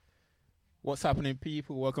What's happening,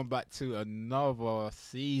 people? Welcome back to another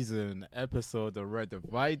season episode of Red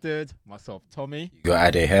Divided. Myself, Tommy. You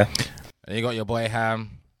got Ade here. And you got your boy Ham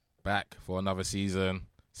back for another season.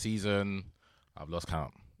 I've lost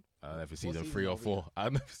count. I don't know if it's season 3 or 4. I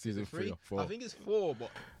don't know if it's season 3 or 4. I think it's 4, but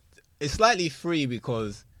it's slightly 3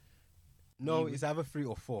 because... No, it's either 3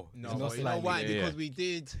 or 4. No, it's but not you know why? Yeah. Because we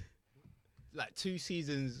did like 2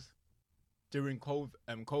 seasons during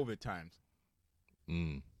COVID times.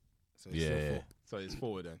 Mm. So it's Yeah. still 4. So it's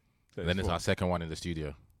 4 then. So And then it's 4. our second one in the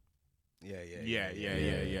studio.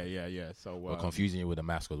 Yeah. So We're confusing you with the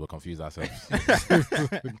mask because we're confused ourselves.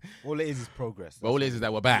 All it is progress. But all it is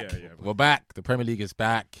that we're back. Yeah, We're back. The Premier League is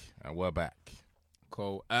back, and we're back.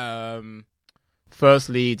 cool.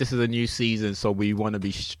 Firstly, this is a new season, so we want to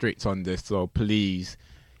be strict on this. So please,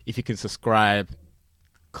 if you can subscribe,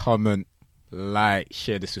 comment, like,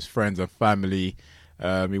 share this with friends and family.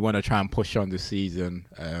 We want to try and push on this season.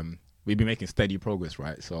 We've been making steady progress,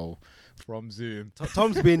 right? So from Zoom.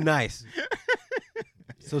 Tom's been nice.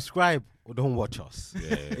 Subscribe or don't watch us.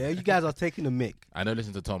 Yeah. You guys are taking a mick. I know.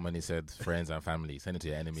 Listen to Tom when he said friends and family. Send it to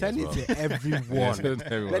your enemy Send as it well. to everyone. Yeah, send it to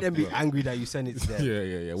everyone Let them be as well. angry that you send it to them.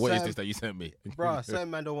 Yeah. What is Sam- this that you sent me? Bruh, certain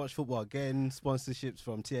man don't watch football. Getting sponsorships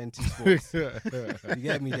from TNT Sports. You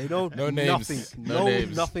get me? They don't No know names. nothing. No know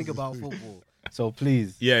names. nothing about football. So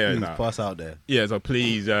please, Yeah, please nah. pass out there. Yeah, so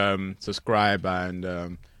please subscribe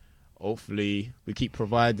and hopefully we keep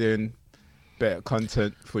providing better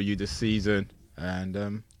content for you this season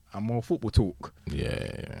and more football talk.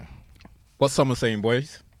 Yeah. What's summer saying,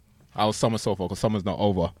 boys? How's summer so far? Because summer's not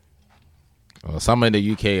over. Well, summer in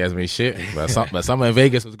the UK has been shit, but summer in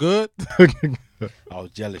Vegas was good. I was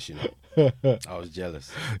jealous, you know. I was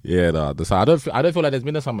jealous. Yeah, no, I don't feel like there's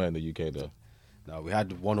been a summer in the UK though. No, we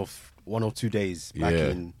had one or 2 days back Yeah.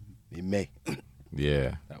 in May.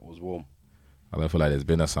 Yeah, That was warm. I don't feel like there's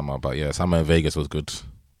been a summer, but yeah, summer in Vegas was good.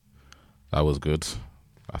 That was good.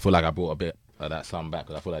 I feel like I brought a bit of that sun back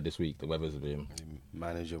because I feel like this week the weather's been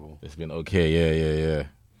Manageable. it's been okay. Yeah.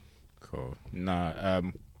 Cool. Nah,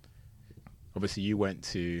 obviously you went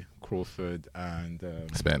to Crawford and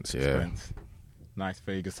Spence, yeah. Spence. Nice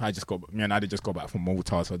Vegas. Me and Adi just got back from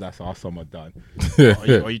Malta, so that's our summer done.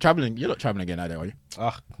 Are you traveling? You're not traveling again, Adi, are you?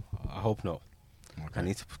 I hope not. I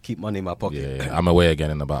need to keep money in my pocket. Yeah, I'm away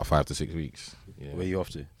again in about 5 to 6 weeks. Yeah. Where you off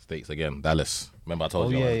to? States again, Dallas. Remember I told Oh,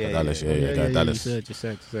 you I went yeah, to yeah, Dallas. yeah. Yeah, Dallas. You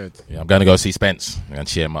said. Yeah, I'm going to go see Spence and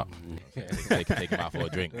cheer him up. Take him out for a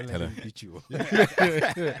drink. Don't Tell let him. him beat you.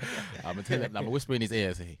 I'm whispering in his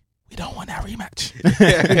ear, say, we don't want that rematch.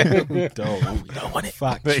 We don't want it.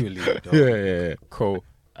 Factually, don't. Yeah. Cool.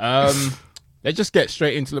 Let's just get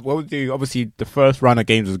straight into what we'll do. Obviously, the first round of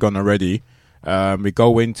games has gone already. We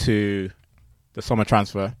go into the summer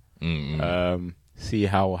transfer. See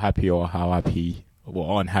how happy or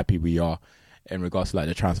unhappy we are in regards to like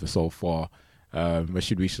the transfer so far. Where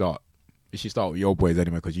should we start? We should start with your boys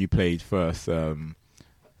anyway because you played first.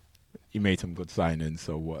 You made some good signings.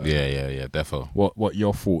 So Yeah, defo. what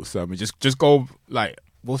your thoughts? Just go like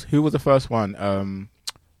who was the first one?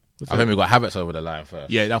 I think we got Havertz over the line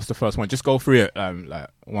first. Yeah, that was the first one. Just go through it like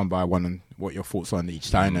one by one and what your thoughts on each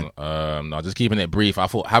signing. No, just keeping it brief. I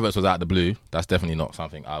thought Havertz was out the blue. That's definitely not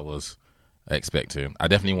something I was expecting. I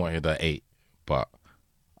definitely wanted the 8, but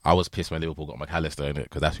I was pissed when Liverpool got McAllister in it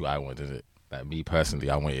because that's who I wanted it. Like me personally,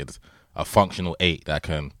 I wanted a functional 8 that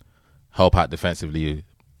can help out defensively,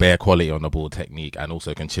 bear quality on the ball, technique, and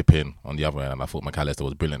also can chip in on the other end. And I thought McAllister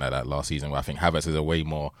was brilliant at that last season. Where I think Havertz is a way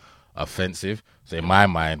more offensive. So in my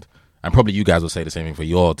mind, and probably you guys will say the same thing for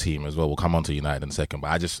your team as well. We'll come on to United in a second.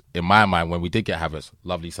 But in my mind, when we did get Havertz,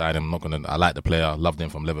 lovely signing. I like the player, loved him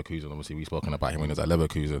from Leverkusen. Obviously, we've spoken about him when he was at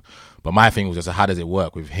Leverkusen. But my thing was just how does it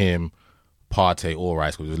work with him, Partey or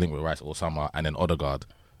Rice, because he was linked with Rice all summer, and then Odegaard.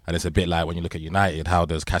 And it's a bit like when you look at United, how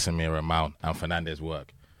does Casemiro, Mount, and Fernandes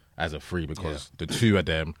work as a free? Because the two of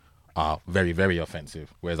them are very, very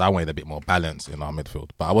offensive, whereas I wanted a bit more balance in our midfield.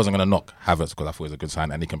 But I wasn't going to knock Havertz because I thought it was a good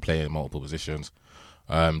sign and he can play in multiple positions.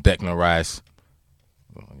 Declan Rice,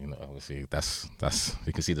 obviously that's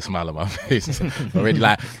you can see the smile on my face already.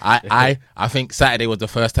 Like I think Saturday was the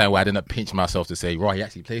first time where I didn't pinch myself to say, right, he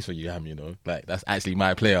actually plays for you, like that's actually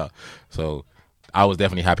my player. So I was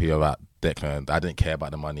definitely happy about Declan. I didn't care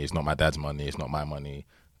about the money. It's not my dad's money. It's not my money.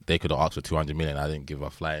 They could have asked for 200 million. I didn't give a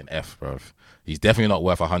flying F, bro. He's definitely not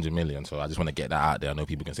worth 100 million. So I just want to get that out there. I know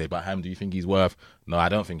people can say, but Ham, do you think he's worth? No, I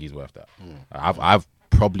don't think he's worth that. I've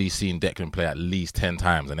probably seen Declan play at least 10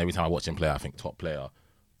 times, and every time I watch him play, I think top player,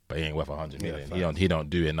 but he ain't worth 100 million. He don't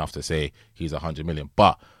do enough to say he's 100 million.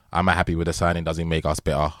 But I'm happy with the signing. Does he make us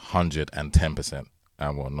better? 110%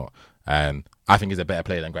 and whatnot. And I think he's a better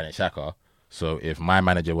player than Granit Xhaka. So if my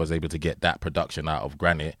manager was able to get that production out of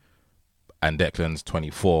Granit, and Declan's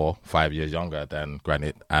 24, 5 years younger than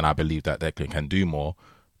Granit, and I believe that Declan can do more,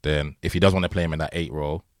 then if he does want to play him in that 8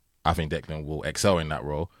 role, I think Declan will excel in that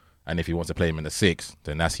role. And if he wants to play him in the 6,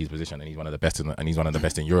 then that's his position, and he's one of the best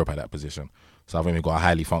in Europe at that position. So I think we've got a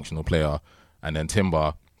highly functional player. And then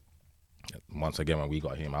Timber, once again, when we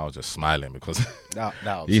got him, I was just smiling because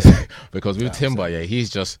because with Timber,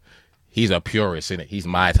 he's a purist, innit? He's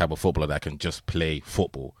my type of footballer that can just play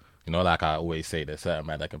football. You know, like I always say, there's certain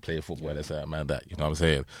man that can play football, and there's certain man that, you know what I'm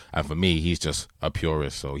saying? And for me, he's just a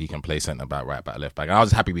purist, so he can play centre back, right back, left back. And I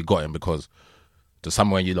was happy we got him because to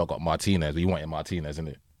somewhere you lot got Martinez, we wanted Martinez,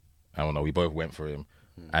 innit? I don't know, we both went for him.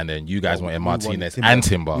 And then you guys wanted Martinez and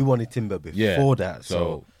Timber. We wanted Timber before that.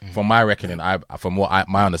 So from my reckoning, my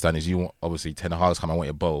understanding is you want, obviously, Ten Hag's come and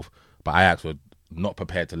wanted both, but Ajax were not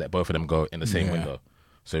prepared to let both of them go in the same window.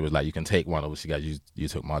 So it was like, you can take one. Obviously, guys, you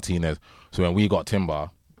took Martinez. So when we got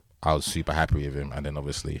Timber, I was super happy with him. And then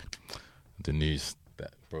obviously the news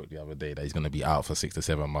that broke the other day that he's going to be out for 6 to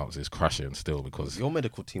 7 months is crushing still, because your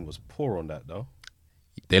medical team was poor on that though.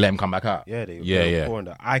 They let him come back out. Yeah, they were poor on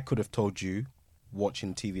that. I could have told you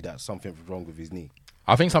watching TV that something was wrong with his knee.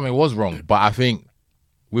 I think something was wrong, but I think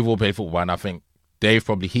we've all played football, and I think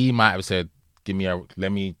he might have said,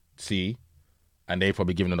 let me see, and they've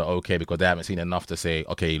probably given him the okay because they haven't seen enough to say,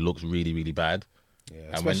 okay, he looks really, really bad. Yeah,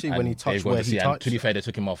 especially when he touched where he touched. And to be fair, they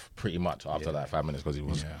took him off pretty much after like 5 minutes because he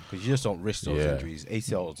was. Because you just don't risk those injuries,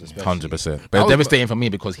 ACLs especially. 100%. But it's devastating for me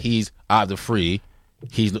because he's out of the 3,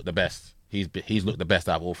 he's looked the best. He's looked the best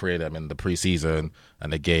out of all 3 of them in the pre-season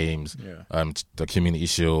and the games, the Community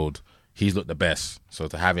Shield. He's looked the best. So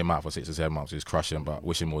to have him out for 6 to 7 months is crushing. But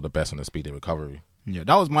wish him all the best on the speedy recovery. Yeah,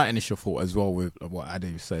 that was my initial thought as well with what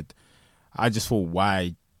Ade said. I just thought,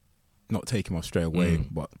 why not take him off straight away?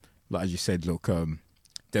 But like as you said, look,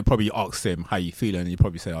 they probably asked him how you feeling, and he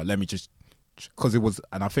probably said, "Oh, let me just," because it was.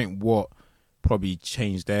 And I think what probably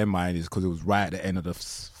changed their mind is because it was right at the end of the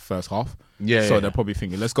first half. So they're probably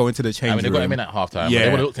thinking, let's go into the change room. They got him in at half time. Yeah, they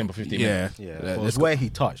would have looked at him for 15 minutes. Yeah. It was where he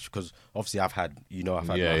touched, because obviously I've had my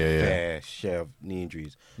fair share of knee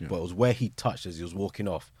injuries, but it was where he touched as he was walking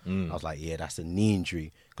off. I was like, that's a knee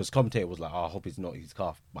injury, because commentator was like, I hope it's not his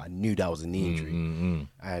calf, but I knew that was a knee injury.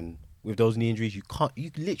 And with those knee injuries, you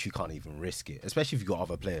literally can't even risk it, especially if you've got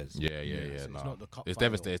other players. So it's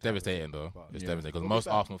devastating. It's devastating though. It's devastating because most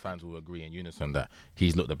Arsenal fans will agree in unison that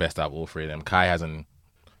he's looked the best out of all 3 of them. Kai hasn't,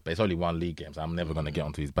 but it's only 1 league game, so I'm never going to get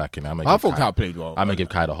onto his back. I thought Kai played well. I'm going to give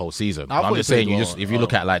Kai the whole season. I'm just saying, if you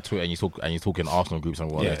look at like Twitter and you talk in Arsenal groups and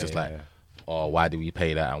whatnot, it's just oh, why do we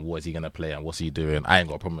pay that? And what is he going to play? And what's he doing? I ain't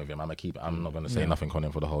got a problem with him. I'm not going to say nothing on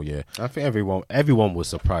him for the whole year. I think everyone was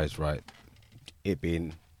surprised, right? It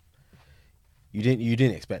being, you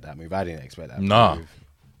didn't expect that move. I didn't expect that move.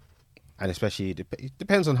 And especially, it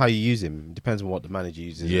depends on how you use him. It depends on what the manager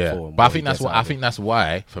uses him for. But I think that's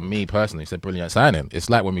why, for me personally, it's a brilliant signing. It's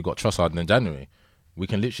like when we got Trossard in January. We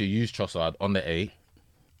can literally use Trossard on the 8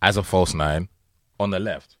 as a false 9 on the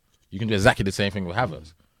left. You can do exactly the same thing with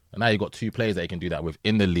Havertz. And now you've got 2 players that you can do that with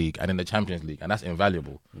in the league and in the Champions League. And that's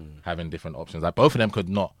invaluable, having different options. Like both of them could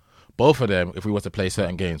not. Both of them, if we were to play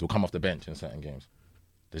certain games, will come off the bench in certain games.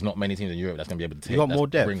 There's not many teams in Europe that's going to be able to take. You got more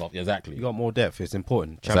depth. Exactly. You got more depth. It's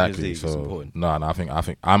important. Champions League is important. No, I think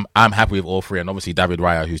I'm happy with all 3, and obviously David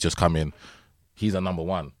Raya, who's just come in, he's a number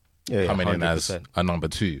 1, coming 100%. In as a number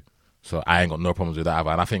 2. So I ain't got no problems with that either.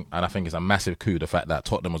 And I think it's a massive coup, the fact that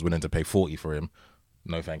Tottenham was willing to pay 40 for him.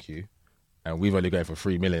 No, thank you. And we've only going for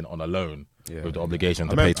 3 million on a loan with the obligation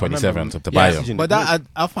to pay 27 to buy him. But that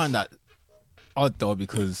I find that odd though,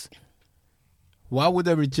 because why would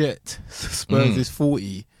they reject Spurs'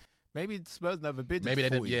 40? Maybe Spurs never bid. Maybe they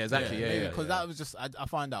didn't. Yeah, exactly. Yeah, because that was just I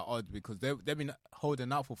find that odd, because they've been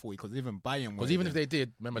holding out for 40. Because even Bayern, because even if they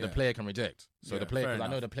did, remember the player can reject. So the player, because I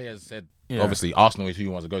know the players said obviously Arsenal is who he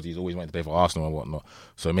wants to go to. He's always wanted to play for Arsenal and whatnot.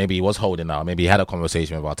 So maybe he was holding out. Maybe he had a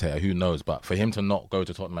conversation with Arteta. Who knows? But for him to not go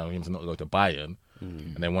to Tottenham, for him to not go to Bayern,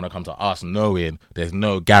 and then want to come to us, knowing there's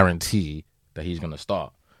no guarantee that he's going to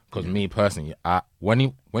start. Because me personally, when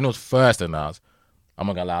it was first announced, I'm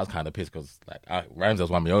not gonna lie, I was kind of pissed because Ramsdale's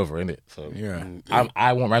won me over, innit? So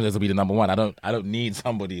I want Ramsdale to be the number 1. I don't need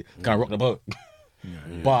somebody to kind of rock the boat.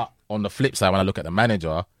 But on the flip side, when I look at the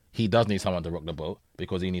manager, he does need someone to rock the boat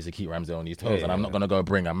because he needs to keep Ramsdale on his toes. And I'm not gonna go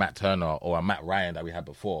bring a Matt Turner or a Matt Ryan that we had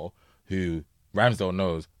before, who Ramsdale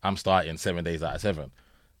knows I'm starting 7 days out of 7.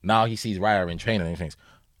 Now he sees Raya in training and he thinks,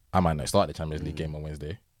 I might not start the Champions League game on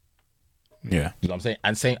Wednesday. Yeah, you know what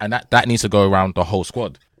I'm saying, and that needs to go around the whole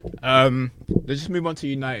squad. Let's just move on to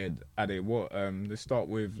United. Ade, let's start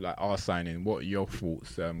with our signing. What are your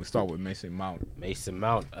thoughts? We'll start with Mason Mount. Mason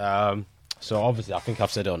Mount. So obviously, I think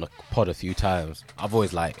I've said it on the pod a few times. I've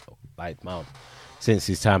always liked Mount since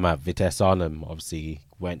his time at Vitesse Arnhem. Obviously,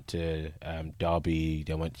 went to Derby,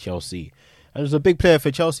 then went to Chelsea, and was a big player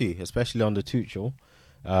for Chelsea, especially under Tuchel.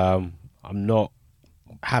 I'm not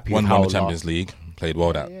happy with how won the Champions League, played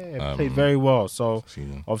well that. Yeah, played very well. So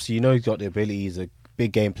obviously, he's got the ability. He's a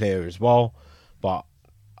big game player as well, but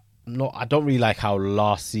I don't really like how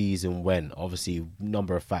last season went. Obviously,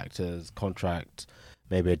 number of factors, contract,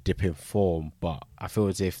 maybe a dip in form, but I feel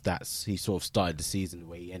as if he sort of started the season the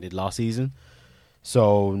way he ended last season.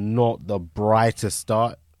 So not the brightest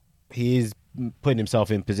start. He is putting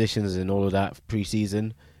himself in positions and all of that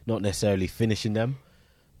pre-season, not necessarily finishing them.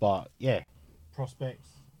 But yeah, prospects.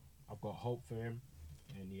 I've got hope for him,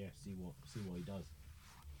 and yeah, see what he does.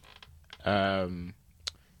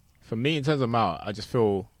 For me, in terms of Mount, I just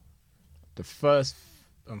feel the first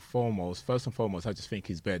and foremost, I just think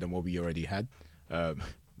he's better than what we already had.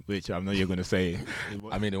 Which I know you're going to say.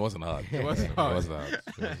 I mean, it wasn't hard. It wasn't hard.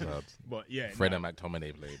 But yeah, Fred and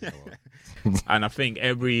McTominay played. And I think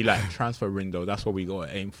every transfer window, that's what we got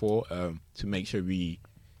to aim for, to make sure we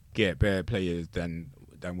get better players than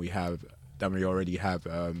we already have.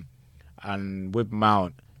 And with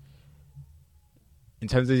Mount, in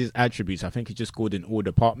terms of his attributes, I think he's just good in all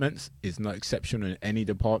departments. He's not exceptional in any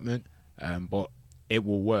department, but it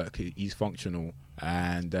will work. He's functional,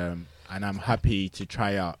 and I'm happy to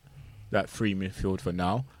try out that free midfield for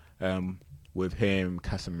now, with him,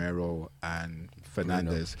 Casemiro, and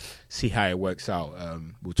Fernandes. See how it works out.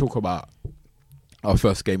 We'll talk about our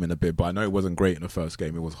first game in a bit, but I know it wasn't great in the first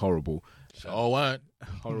game. It was horrible. What?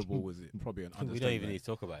 Horrible was probably an understatement. We don't even need to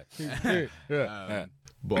talk about it.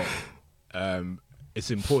 But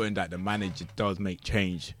it's important that the manager does make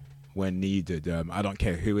change when needed. I don't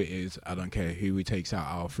care who it is. I don't care who he takes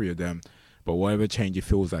out of three of them. But whatever change he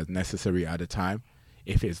feels as necessary at the time,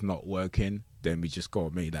 if it's not working, then we just got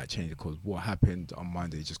to make that change, because what happened on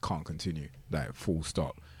Monday just can't continue. Full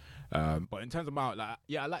stop. But in terms of Mount, I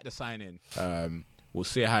like the signing. We'll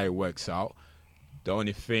see how it works out. The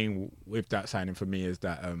only thing with that signing for me is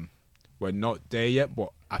that we're not there yet. But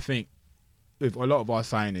I think with a lot of our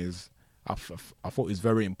signings, I thought it's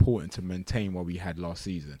very important to maintain what we had last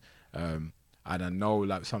season. And I know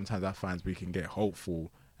sometimes I find we can get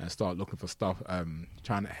hopeful and start looking for stuff,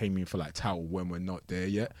 trying to aim for title when we're not there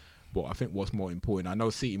yet. But I think what's more important, I know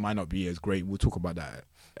City might not be as great. We'll talk about that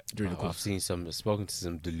during the course. I've spoken to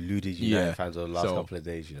some deluded United fans over the last couple of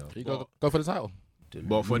days. You go for the title.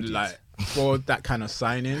 But for that kind of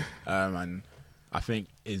signing, and I think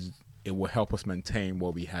it will help us maintain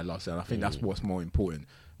what we had last year. And I think that's what's more important,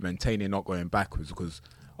 maintaining, not going backwards. Because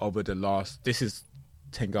over this is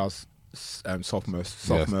Ten Hag's sophomore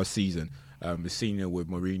season. The senior with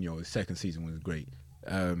Mourinho, his second season was great.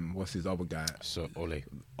 What's his other guy? So Ole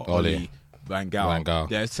Van Gaal.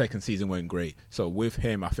 Their second season went great. So with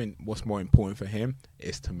him, I think what's more important for him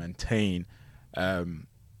is to maintain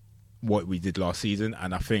what we did last season,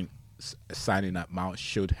 and I think signing that Mount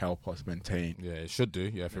should help us maintain. Yeah, it should do.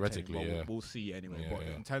 Yeah, theoretically. Yeah, we'll see anyway. But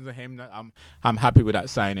in terms of him, I'm happy with that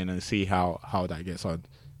signing, and see how that gets on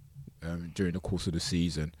during the course of the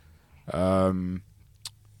season.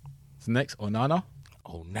 Next, Onana.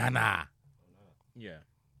 Yeah.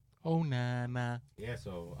 Onana. Yeah,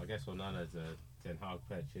 so I guess Onana's a Ten Hag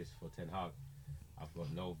purchase for Ten Hag. I've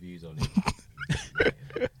got no views on him.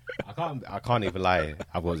 I can't even lie.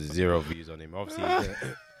 I've got zero views on him. Obviously,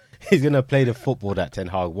 he's gonna play the football that Ten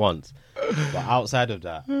Hag wants. But outside of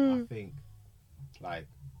that, I think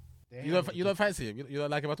you don't fancy him. You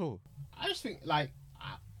don't like him at all. I just think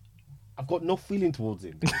I've got no feeling towards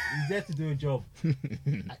him. He's there to do a job.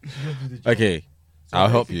 Okay, so I'll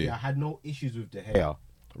help you. I had no issues with De Gea.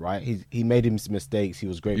 Right, he made his mistakes. He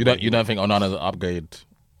was great. You don't think Onana's an upgrade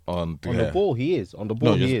on the ball? He is on the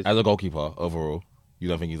ball. He is as a goalkeeper overall. You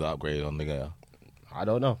don't think he's an upgrade on De Gea? I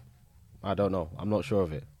don't know. I'm not sure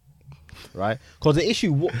of it. Right, because the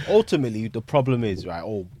issue ultimately, the problem is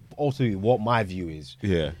or ultimately what my view is.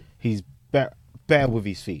 Yeah, he's better with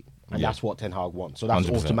his feet, and that's what Ten Hag wants. So that's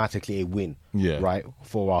 100%. Automatically a win. Yeah, right,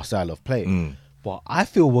 for our style of play. But I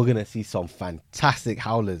feel we're gonna see some fantastic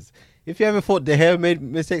howlers. If you ever thought De Gea made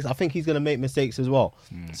mistakes, I think he's going to make mistakes as well.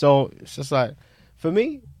 So it's just for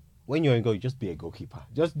me, when you're in goal, you just be a goalkeeper.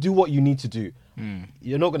 Just do what you need to do.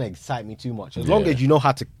 You're not going to excite me too much. As long as you know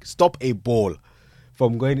how to stop a ball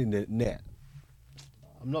from going in the net,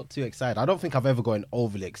 I'm not too excited. I don't think I've ever gotten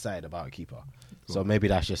overly excited about a keeper. Cool. So maybe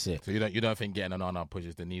that's just it. So you don't think getting an Onana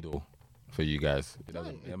pushes the needle for you guys? It'll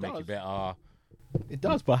make you better. It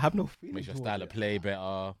does, but I have no feeling. Makes your style of play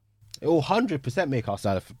better. It will 100% make our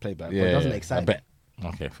style of play better, but it doesn't excite me.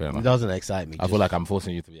 Okay, fair It enough. doesn't excite me. I feel like I'm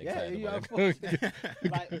forcing you to be excited. Yeah, about it.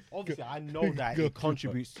 like obviously, I know that it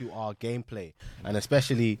contributes to our gameplay, and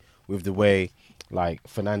especially with the way like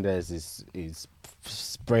Fernandez is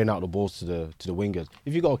spraying out the balls to the wingers.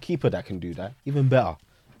 If you got a keeper that can do that, even better.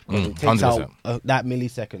 Because it takes 100%. out that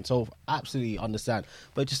millisecond. So absolutely understand,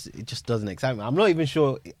 but it just doesn't excite me. I'm not even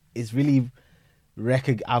sure it's really.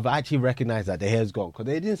 I've actually recognized that the hair's gone because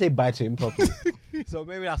they didn't say bye to him properly. So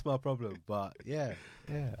maybe that's my problem. But yeah.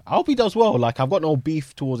 I hope he does well. Like, I've got no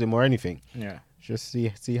beef towards him or anything. Yeah. Just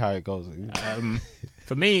see how it goes.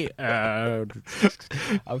 For me, I think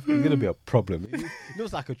it's gonna be a problem. He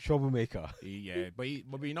looks like a troublemaker. yeah, but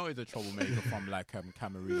we know he's a troublemaker from like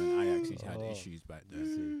Cameroon and Ajax. He's had issues back there.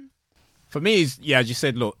 For me, as you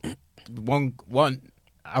said, look, one.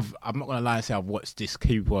 I'm not gonna lie and say I've watched this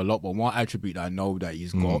keeper a lot, but one attribute that I know that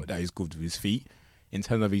he's got that is good with his feet, in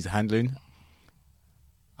terms of his handling,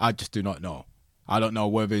 I just do not know. I don't know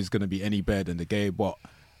whether it's gonna be any better than De Gea, but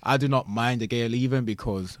I do not mind De Gea leaving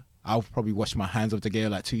because I've probably washed my hands of De Gea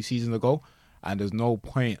like 2 seasons ago, and there's no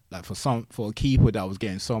point like for a keeper that was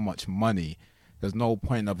getting so much money. There's no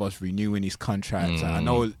point of us renewing his contract. I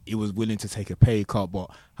know he was willing to take a pay cut, but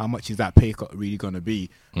how much is that pay cut really going to be?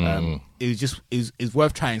 It's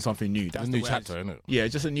worth trying something new. That's a new chapter, isn't it? Yeah,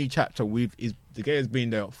 just a new chapter. The guy has been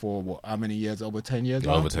there for how many years? Over 10 years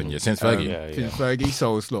now? Over 10 years. Since Fergie. Since Fergie.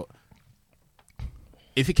 So it's look,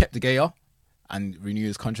 if he kept De Gea and renewed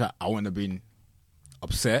his contract, I wouldn't have been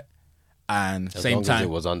upset. And As same long time, as it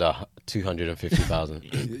was under 250,000.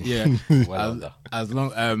 yeah, Well under. as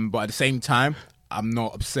long, but at the same time, I'm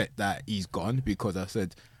not upset that he's gone because I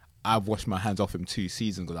said I've washed my hands off him 2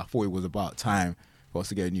 seasons because I thought it was about time for us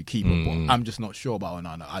to get a new keeper. But I'm just not sure about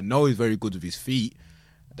Onana. I know he's very good with his feet.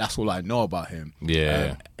 That's all I know about him.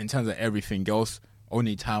 Yeah. In terms of everything else,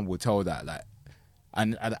 only time will tell that. Like,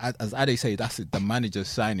 and as Ade say, that's the manager's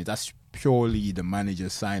signing. That's purely the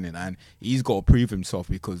manager's signing, and he's got to prove himself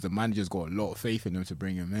because the manager's got a lot of faith in him to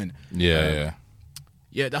bring him in. Yeah,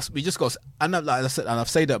 we just got. And like I said, and I've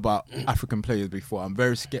said that about African players before. I'm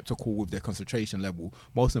very skeptical with their concentration level.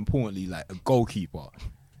 Most importantly, like a goalkeeper,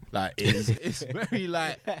 like it's very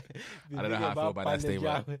like. I don't know how I feel about that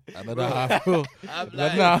statement. I don't Bro, know how I feel. I don't know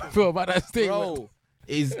how I feel about that statement. Bro,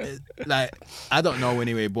 is like I don't know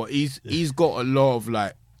anyway, but he's got a lot of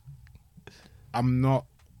like.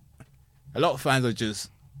 A lot of fans are just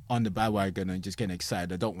on the bandwagon and just getting excited.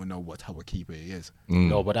 They don't want to know what type of keeper he is.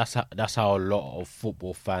 No, but that's how a lot of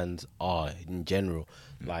football fans are in general.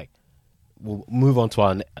 Like, we'll move on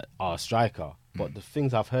to our striker. But the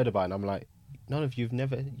things I've heard about, and I'm like, none of you've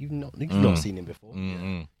not seen him before.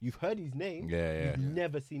 You've heard his name. You've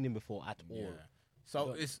never seen him before at all.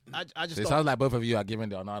 So I just So it sounds like both of you are giving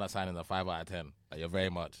the Onana signing a 5 out of 10. Like you're very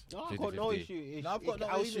much. No, I've got no 50-50. issue. No, I've got no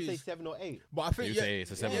I would even issues. say 7 or 8. But I think You say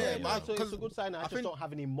it's a 7 or 8. But so it's a good sign. I just don't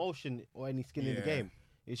have any emotion or any skin in the game.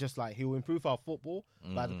 It's just like he will improve our football.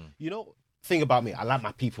 But thing about me, I like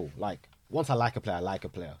my people. Like, once I like a player, I like a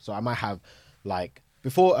player. So I might have like.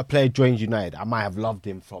 Before a player joined United, I might have loved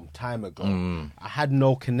him from time ago. I had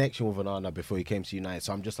no connection with Onana before he came to United,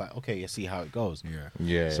 so I'm just like, okay, you see how it goes.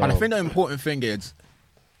 So, and I think the important thing is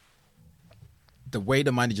the way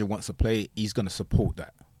the manager wants to play. He's going to support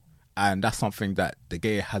that, and that's something that De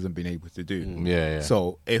Gea hasn't been able to do.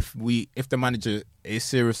 So if the manager is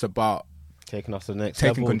serious about taking us to the next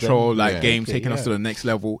taking level, control, then, game, taking us to the next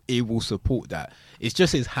level, he will support that. It's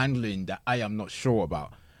just his handling that I am not sure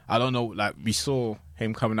about. I don't know. Like, we saw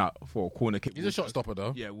him coming out for a corner kick. He's a shot stopper,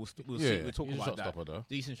 though. Yeah, we'll see. We'll talk he's a about shot that. stopper, though.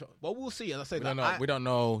 Decent shot. Well, we'll see. As I said, We don't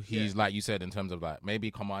know. He's like you said in terms of like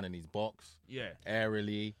maybe commanding his box,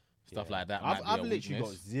 aerially, stuff like that. I've literally got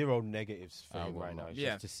 0 negatives for him right now.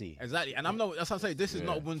 Just to see exactly. And I'm not. That's what I say. This is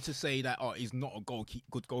not one to say that he's not a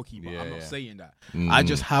good goalkeeper. I'm not saying that. I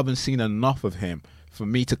just haven't seen enough of him for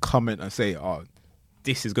me to comment and say,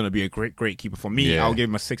 this is going to be a great keeper. For me, I'll give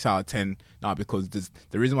him a 6 out of 10 now because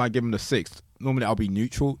the reason why I give him the 6, normally I'll be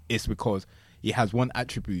neutral, is because he has one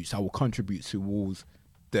attribute that will contribute towards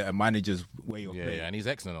the manager's way of playing. Yeah, and he's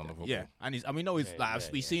excellent on the football. Yeah, and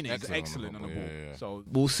we've seen it. He's excellent on the ball. Yeah. So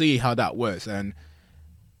we'll see how that works. And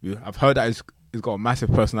I've heard that he's got a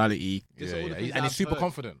massive personality. And he's super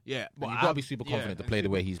confident. Yeah, but you've got to be super confident to play the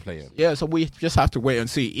way he's playing. Yeah, so we just have to wait and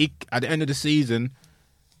see. At the end of the season,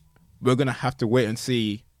 we're going to have to wait and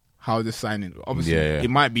see how the signing. Obviously, it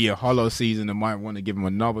might be a hollow season. They might want to give him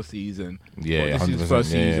another season. Yeah, this is his first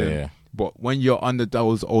season. Yeah. But when you're under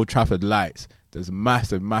those Old Trafford lights, there's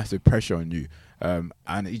massive pressure on you.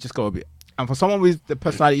 And you just got to be. And for someone with the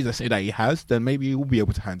personality that say that he has, then maybe he will be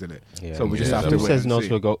able to handle it. Yeah, so we just have to wait says and no see.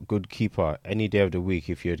 to a good keeper any day of the week.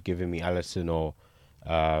 If you'd given me Alisson or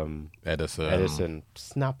Ederson,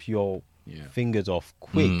 snap your fingers off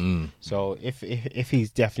quick. So if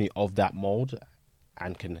he's definitely of that mold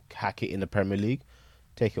and can hack it in the Premier League,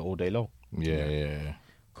 take it all day long. Yeah.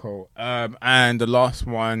 Cool. And the last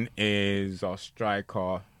one is our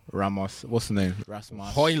striker Ramos. What's the name?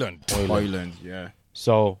 Rasmus Højlund. Yeah.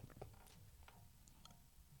 So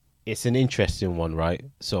it's an interesting one, right?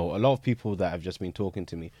 So a lot of people that have just been talking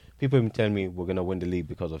to me, people have been telling me we're gonna win the league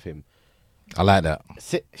because of him. I like that.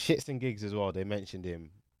 Shits and gigs as well. They mentioned him,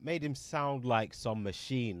 made him sound like some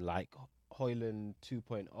machine, like Højlund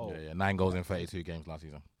 2.0. Yeah. 9 goals in 32 games last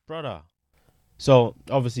season, brother. So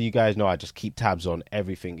obviously you guys know I just keep tabs on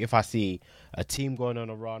everything. If I see a team going on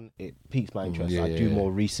a run, it piques my interest. I do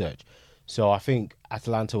more research. So I think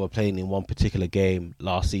Atalanta were playing in one particular game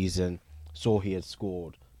last season, saw he had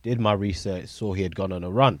scored, did my research, saw he had gone on a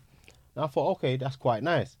run. And I thought, okay, that's quite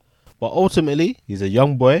nice. But ultimately, he's a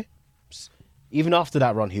young boy. Even after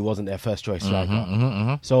that run, he wasn't their first choice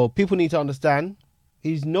striker. So people need to understand,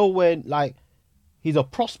 he's nowhere like, he's a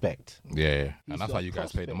prospect. Yeah. And that's what you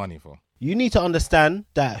guys paid the money for. You need to understand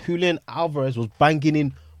that Julian Alvarez was banging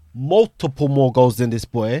in multiple more goals than this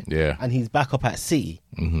boy. Yeah. And he's back up at City.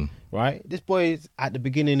 Right? This boy is at the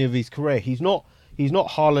beginning of his career. He's not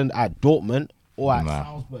Haaland at Dortmund or at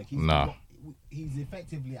Salzburg. He's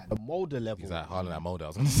effectively at the Mulder level. He's at Haaland at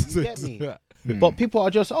Mulder. You get me? But people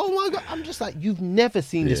are just, oh my God, I'm just like, you've never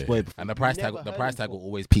seen this boy before. And the price tag will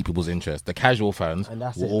always pique people's interest. The casual fans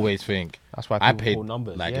will always think, that's why I people paid call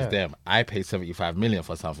numbers. it's them. I paid 75 million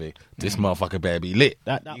for something. This motherfucker better be lit.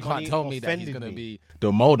 That you money can't tell me that he's offended gonna me. be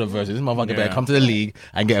the Mulder version. This motherfucker better come to the league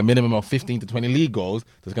and get a minimum of 15 to 20 league goals.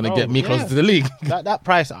 That's gonna get me closer to the league. that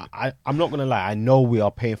price, I'm not gonna lie. I know we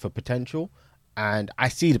are paying for potential, and I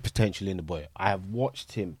see the potential in the boy. I have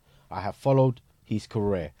watched him. I have followed his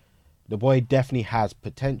career. The boy definitely has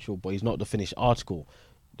potential, but he's not the finished article.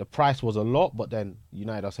 The price was a lot, but then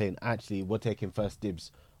United are saying, actually, we're taking first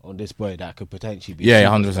dibs on this boy that could potentially be. Yeah,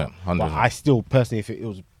 100%. But I still, personally, if it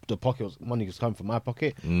was the money was coming from my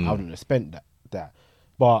pocket, I wouldn't have spent that.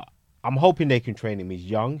 But I'm hoping they can train him. He's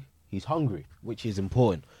young. He's hungry, which is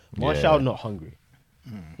important. Martial not hungry.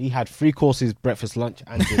 He had 3 courses, breakfast, lunch,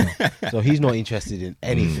 and dinner. So he's not interested in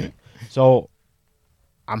anything. So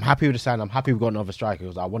I'm happy with the sign. I'm happy we got another striker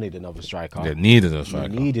because I wanted another striker. They needed a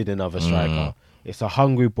striker. It's a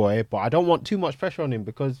hungry boy, but I don't want too much pressure on him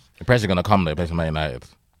because the pressure's gonna come. They play Man United.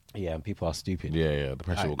 Yeah, and people are stupid. Yeah, the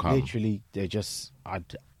pressure will come. Literally, they just.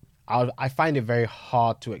 I find it very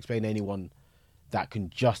hard to explain to anyone that can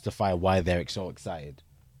justify why they're so excited.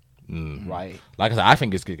 Right? Like I said, I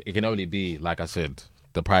think it can only be, like I said,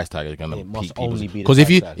 the price tag is gonna. It must only be because if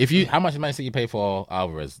you how much did Man City pay for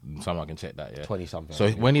Alvarez? Someone can check that. Yeah, 20 something. So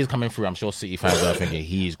when he's coming through, I'm sure City fans are thinking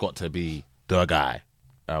he's got to be the guy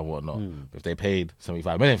and whatnot. If they paid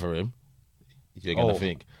 75 million for him, you're gonna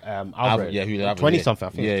think Alvarez, Alvarez, 20 something.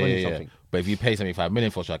 I think 20 something. But if you pay 75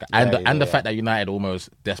 million for a striker, and the fact that United almost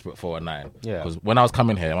desperate for a 9, because when I was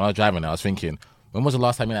coming here, when I was driving, I was thinking, when was the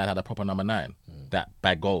last time United had a proper number 9 that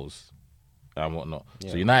bag goals and whatnot?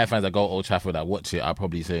 So United fans that go Old Trafford that watch it are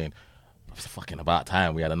probably saying, it's fucking about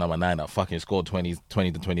time we had a number 9 that fucking scored 20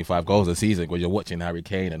 to 25 goals a season, because you're watching Harry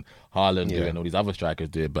Kane and Haaland do it and all these other strikers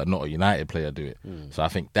do it, but not a United player do it. So I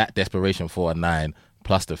think that desperation for a 9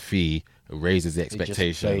 plus the fee raises the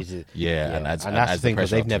expectation. And that's the thing,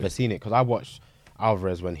 because they've never seen it. Because I watched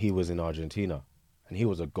Alvarez when he was in Argentina, and he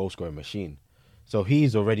was a goal scoring machine. So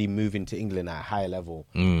he's already moving to England at a higher level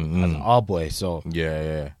as our boy. So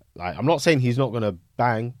like, I'm not saying he's not gonna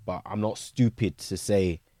bang, but I'm not stupid to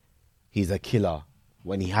say he's a killer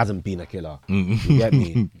when he hasn't been a killer. You get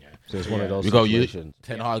me? So it's one of those situations.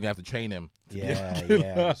 Ten Hag's gonna have to train him.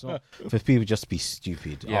 So for people just be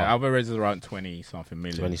stupid. Alvarez is around 20-something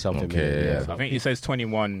million. 20-something million. So I think he says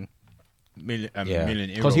 21 million.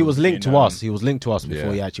 Because he was linked to us. He was linked to us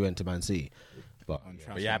before he actually went to Man City. But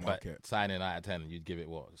signing out of 10, you'd give it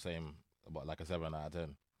what? Same, about like a 7 out of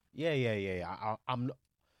 10. Yeah.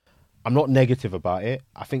 I'm not negative about it.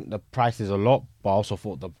 I think the price is a lot, but I also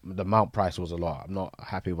thought the Mount price was a lot. I'm not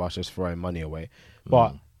happy with us just throwing money away.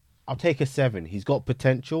 But I'll take a 7. He's got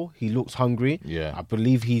potential. He looks hungry. Yeah. I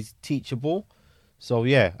believe he's teachable. So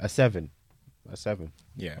yeah, a 7. A 7.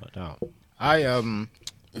 Yeah. I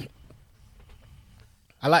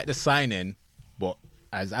like the signing, but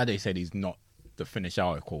as Ade said, he's not the finished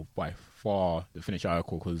article by far. The finished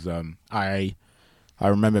article, because I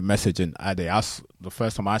remember messaging Ade. The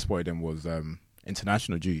first time I spotted him was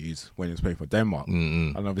international duties when he was playing for Denmark.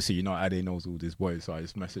 And obviously, Ade knows all these boys, so I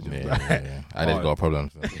just messaged him. Ade's got a problem.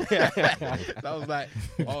 So I was like,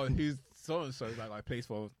 who's so and so like plays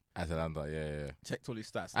for Atalanta, yeah. checked all his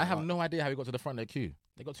stats. I have no idea how he got to the front of the queue.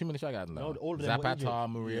 They got too many strikers now. No, all of them were injured. Zapata,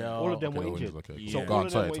 Muriel. All of them were injured. Yeah. So Yeah. all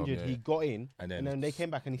of them were injured. He got in, And and then- then they came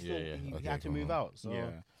back, and he still he had to move out. So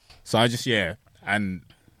So I just and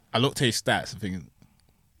I looked at his stats. I'm thinking,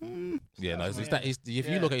 Yeah, no. If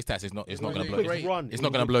you look at his stats, it's not going to blow. quick run. It's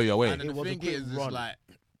not going to blow you away. and then It the was a thing quick is, it's run. like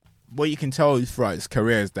what you can tell throughout his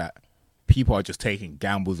career is that people are just taking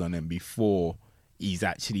gambles on him before he's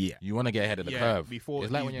actually. You want to get ahead of the curve. Before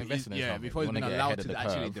it's like he's- when you're investing in something. before you he's wanna been get allowed ahead of to the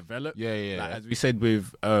actually curve. develop. Yeah. Like, as we said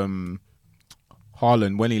with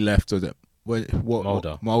Haaland, when he left, was it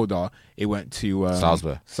Mulder? It went to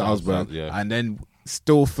Salzburg, yeah. and then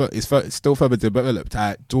still further developed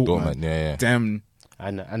at Dortmund. Yeah. Them,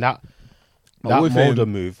 and that with Mulder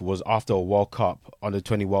him- move was after a World Cup, under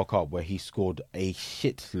 20 World Cup, where he scored a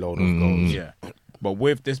shitload of goals. yeah. But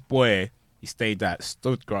with this boy, he stayed at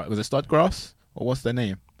Stuttgart. Was it Stuttgart or what's their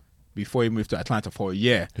name? Before he moved to Atlanta for a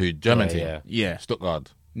year. Who? German team? Yeah. Yeah.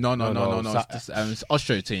 Stuttgart. No. No, It's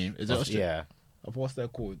Austria team. Is it Austria? Yeah. What's they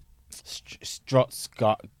called?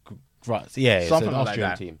 Stuttgart. Yeah, it's Something an like Austrian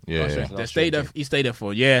that. team. Yeah. Austria. An They Austrian stayed there. team. He stayed there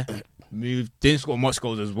for a year. Moved. Didn't score much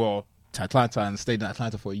goals as well to Atlanta and stayed in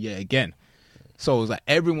Atlanta for a year again. So it was like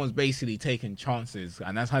everyone's basically taking chances,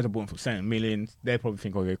 and that's how to bought him for 7 million. They probably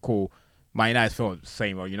think, okay, cool. Man United felt the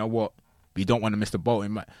same. Well, you know what? We don't want to miss the boat.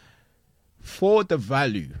 For the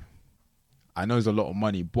value, I know it's a lot of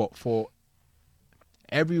money, but for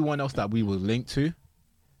everyone else that we were linked to,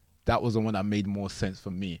 that was the one that made more sense for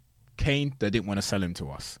me. Kane, they didn't want to sell him to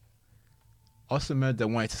us. Osimhen, they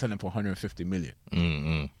wanted to sell him for 150 million.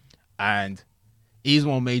 Mm-hmm. And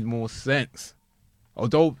Ismail made more sense.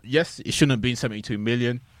 Although, yes, it shouldn't have been 72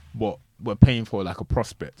 million, but we're paying for like a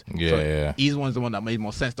prospect. Yeah. Ismail's the one that made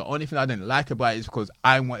more sense. The only thing I didn't like about it is because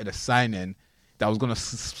I wanted a sign-in that was going to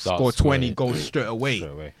score 20 goals straight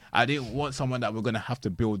away. I didn't want someone that we're going to have to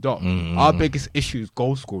build up. Our biggest issue is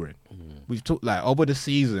goal scoring. We've took like over the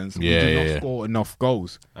seasons, we do not score enough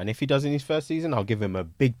goals. And if he does in his first season, I'll give him a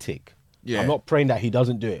big tick. Yeah. I'm not praying that he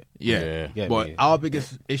doesn't do it. Yeah. Get But me? our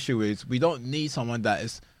biggest issue is we don't need someone that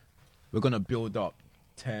is, we're going to build up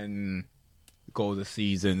 10 goals a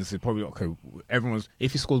season. So probably, okay,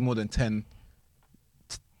 if he scores more than 10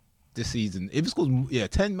 this season, if he scores,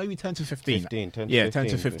 10, maybe 10 to 15. 10 to 10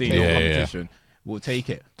 to 15 in competition, we'll take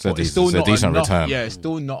it. So But it's a decent enough. return. Yeah, it's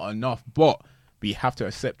still not enough, but we have to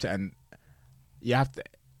accept it, and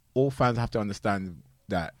all fans have to understand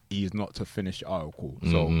that he's not to finish article.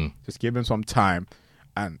 So just give him some time,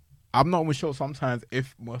 and I'm not even sure sometimes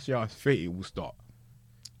if Martial is fit, he will start.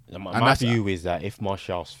 My view is that if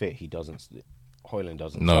Martial's fit, Højlund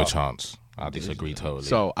doesn't. No start. chance. I disagree totally.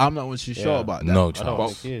 So I'm not even too sure about that. No I don't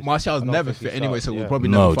chance. think he is. Martial's I don't never think he fit anyway, starts, so we'll yeah. probably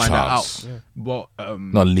No never find chance. that out. But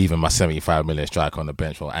Not leaving my 75 million striker on the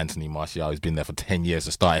bench for Anthony Martial, who's been there for 10 years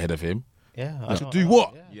to start ahead of him. Yeah. To do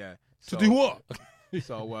what? yeah, To do what?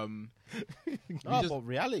 So No, but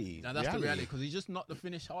reality. that's the reality because he's just not the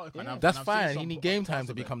finished article. And That's I've fine. seen He some need game time podcasts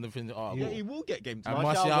to of it. become the finished article. Yeah, he will get game time. And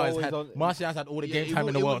Martial's had all the game he time will-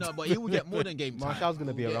 in the he will world. not, but he will get more than game time. Martial's going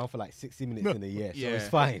to be He will around for like 60 minutes in a year, so Yeah. it's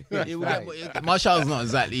fine. He will get, Martial's not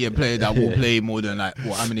exactly a player that will play more than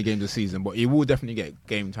how many games a season, but he will definitely get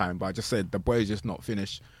game time. But I just said the boy is just not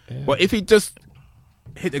finished. But if he just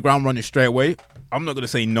hit the ground running straight away, I'm not going to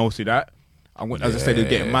say no to that. As I said, he'll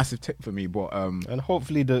get a massive tip for me. But And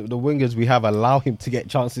hopefully the wingers we have allow him to get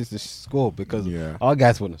chances to score because our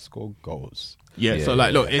guys want to score goals. so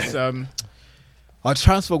like, look, it's our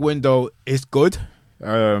transfer window is good.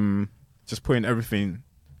 Just putting everything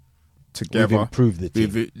together. We've improved the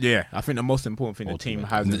team. I think the most important thing the team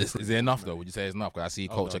has Is it enough though? Would you say it's enough? Because I see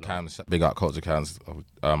Culture Cans, big up Culture Cans.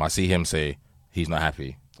 I see him say he's not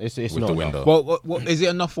happy It's with not the enough. window. What is it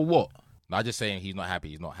enough for what? Not just saying he's not happy.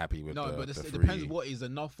 He's not happy with No, the but the it three. depends what is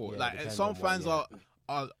enough for. Yeah, Like depends some on what, fans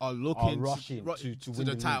are looking rushing to to the win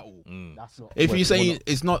the title. That's not. If we're- you say we're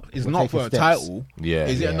not- it's not we're for a taking steps. title, Yeah.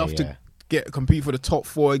 is it Yeah, enough yeah. to compete for the top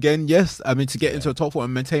 4 again? Yes, I mean to get into the top 4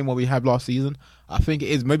 and maintain what we had last season. I think it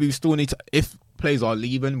is. Maybe we still need to. If players are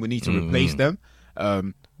leaving, we need to replace them.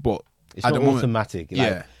 But It's at not the moment, automatic. Like,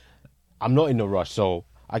 yeah. I'm not in a rush, so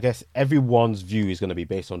I guess everyone's view is going to be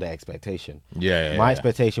based on their expectation. Yeah. My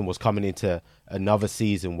expectation was coming into another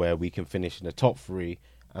season where we can finish in the top 3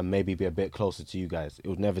 and maybe be a bit closer to you guys. It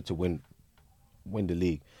was never to win the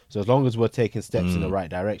league. So as long as we're taking steps in the right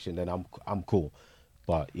direction, then I'm cool.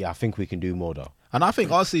 But yeah, I think we can do more though. And I think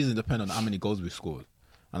our season depends on how many goals we scored.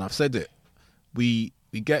 And I've said it. We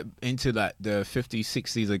get into like the 50s,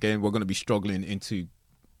 60s again, we're going to be struggling to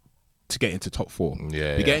get into top 4.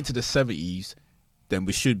 Yeah, We get into the 70s, then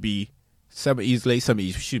we should be 70s, late 70s,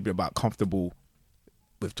 we should be about comfortable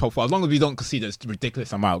with top 4, as long as we don't concede a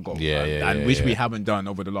ridiculous amount of goals, which we haven't done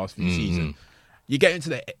over the last few seasons, you get into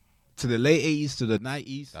the late 80s to the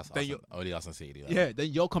 90s. That's then only us and City. Yeah, then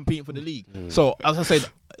you're competing for the league. So as I said,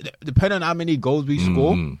 depending on how many goals we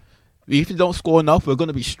score, if you don't score enough, we're going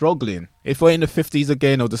to be struggling. If we're in the 50s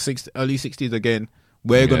again or the early 60s again,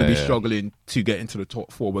 we're going to be struggling to get into the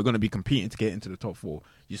top 4. We're going to be competing to get into the top 4.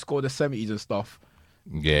 You score the 70s and stuff.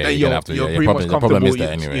 Yeah, then you're pretty much comfortable.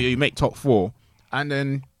 You make top 4, and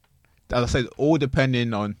then, as I said, all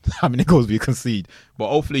depending on how many goals we concede. But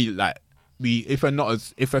hopefully, like if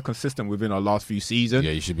we're consistent within our last few seasons,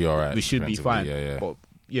 you should be all right. We should be fine. But,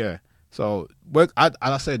 so as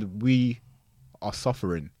I said, we are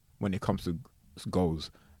suffering when it comes to goals,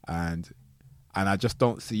 and I just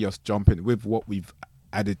don't see us jumping with what we've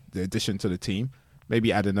added, the addition to the team.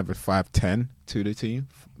 Maybe add another 5-10 to the team,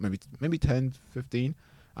 maybe 10, 15.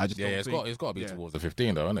 I just it's got to be towards the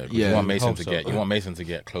 15 though, isn't it? Yeah, you want Mason to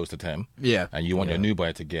get close to 10. Yeah, and you want your new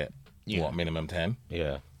boy to get minimum 10.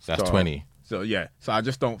 Yeah, so that's 20. So so I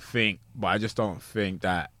just don't think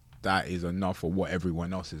that is enough for what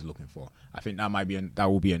everyone else is looking for. I think that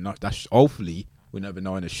will be enough. Hopefully we never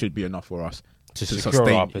know, and it should be enough for us to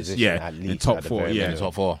sustain our position. At least in top 4.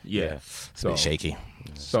 Top 4. Yeah, it's a bit shaky.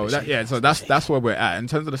 So that's where we're at in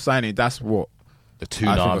terms of the signing. That's what the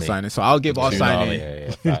Toonami signing. So I'll give our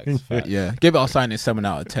signing. Facts. Give our signing 7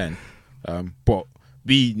 out of 10. But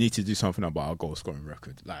we need to do something about our goal scoring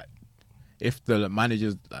record. Like, if the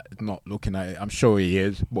manager's not looking at it, I'm sure he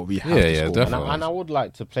is. But we have to score. Definitely. And I would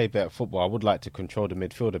like to play better football. I would like to control the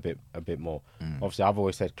midfield a bit more. Obviously, I've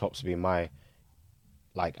always said Klopp's been my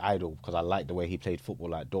idol, because I like the way he played football,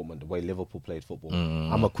 like Dortmund, the way Liverpool played football.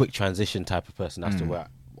 I'm a quick transition type of person. That's the way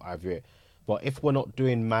I view it. But if we're not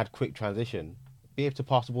doing mad quick transition, be able to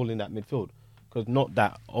pass the ball in that midfield, because not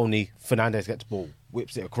that only Fernandes gets the ball,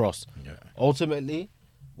 whips it across. Ultimately,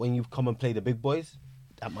 when you come and play the big boys,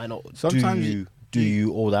 that might not sometimes do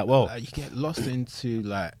you all that well. You get lost into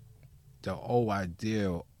the whole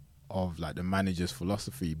idea of the manager's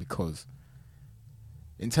philosophy, because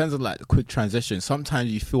in terms of the quick transition,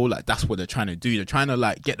 sometimes you feel like that's what they're trying to do. They're trying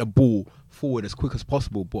to get the ball forward as quick as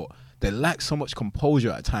possible, but they lack so much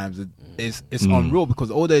composure at times. It's unreal,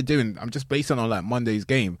 because all they're doing, I'm just basing on Monday's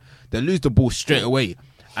game, they lose the ball straight away.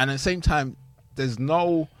 And at the same time, there's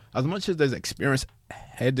no, as much as there's experienced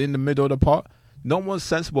head in the middle of the park, no one's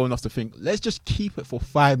sensible enough to think, let's just keep it for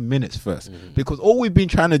 5 minutes first. Because all we've been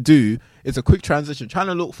trying to do is a quick transition, trying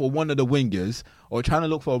to look for one of the wingers or trying to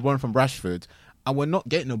look for a run from Rashford, and we're not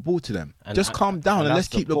getting the ball to them. Just calm down and let's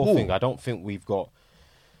keep the ball. I don't think we've got...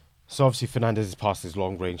 So obviously Fernandes' pass is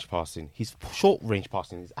long-range passing. His short-range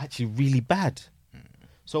passing is actually really bad.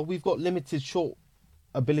 So we've got limited short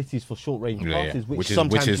abilities for short-range passes, which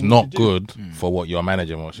is not good for what your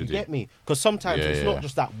manager wants to do. You get me? Because sometimes it's not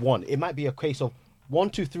just that one. It might be a case of 1,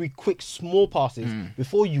 2, 3 quick, small passes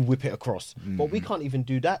before you whip it across. But we can't even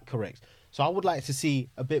do that correct. So I would like to see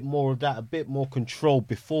a bit more of that, a bit more control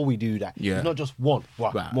before we do that. It's not just one.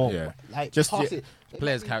 More. Just pass it.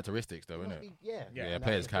 Players' characteristics, though, isn't it? Yeah.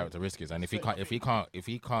 Players' characteristics, and if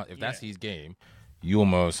that's his game, you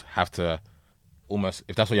almost have to,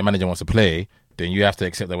 if that's what your manager wants to play, then you have to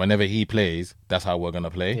accept that whenever he plays, that's how we're gonna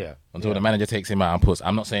play. Until the manager takes him out and puts.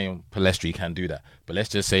 I'm not saying Pellistri can do that, but let's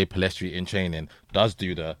just say Pellistri in training does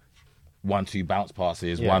do the 1-2 bounce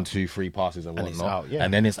passes, 1-2-3 passes and whatnot,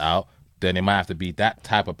 and then it's out. Then it might have to be that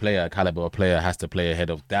type of player, caliber of player, has to play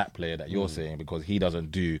ahead of that player that you're saying, because he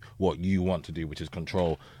doesn't do what you want to do, which is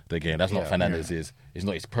control the game. That's not Fernandes's. It's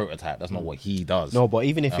not his prototype. That's not what he does. No, but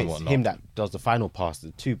even if it's him that does the final pass,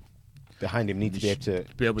 the two behind him need to be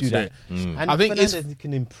able to do that. And I think Fernandes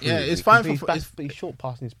can improve. Yeah, it's fine but his short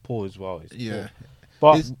passing is poor as well.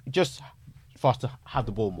 But just for us to have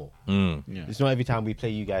the ball more. It's not every time we play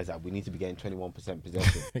you guys that we need to be getting 21%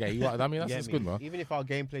 possession. That's good, man. Even if our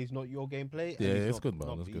gameplay is not your gameplay. It's good,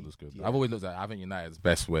 man. That's good. I've always looked at, I think United's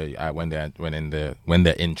best way when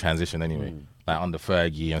they're in transition anyway, under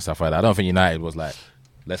Fergie and stuff like that. I don't think United was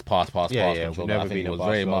let's pass. Control. I think it was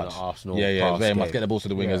very much Arsenal. Very much get the balls to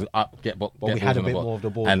the wingers, up, get we had a bit more of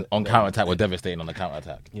the ball, and on counter attack, we're devastating on the counter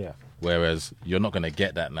attack. Whereas you're not going to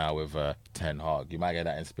get that now with Ten Hag. You might get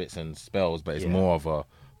that in spits and spells, but it's more of a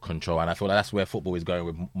control. And I feel that's where football is going.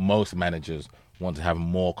 With most managers want to have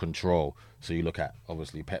more control. So you look at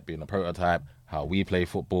obviously Pep being a prototype, how we play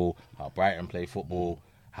football, how Brighton play football,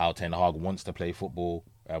 how Ten Hag wants to play football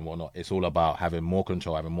and whatnot. It's all about having more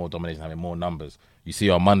control, having more domination, having more numbers. You see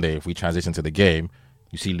on Monday, if we transition to the game,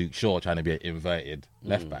 you see Luke Shaw trying to be an inverted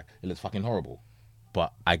left back. It looks fucking horrible.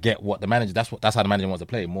 But I get what the manager, that's how the manager wants to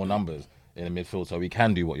play, more numbers in the midfield, so we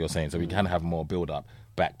can do what you're saying, so we can have more build up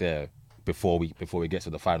back there before we get to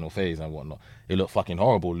the final phase and whatnot. It looked fucking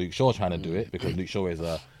horrible. Luke Shaw trying to do it because Luke Shaw is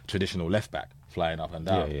a traditional left back flying up and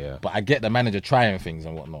down. Yeah. But I get the manager trying things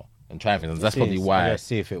and whatnot. And trying things, and that's probably why. Let's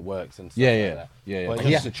see if it works and stuff yeah. But But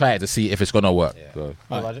he has to try it to see if it's gonna work. Yeah. So.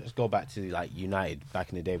 Well, I just go back to like United back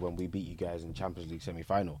in the day when we beat you guys in Champions League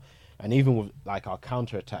semi-final, and even with like our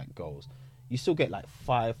counter-attack goals, you still get like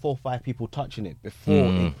 4 or 5 people touching it before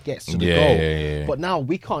it gets to the goal. Yeah. But now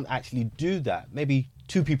we can't actually do that. Maybe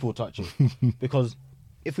 2 people touch it because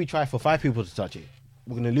if we try for 5 people to touch it,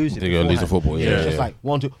 we're going to lose it. They're going to lose the football. So it's just like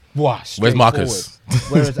 1, 2, whoosh, Where's Marcus?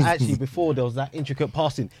 Whereas actually before there was that intricate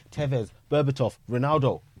passing, Tevez, Berbatov,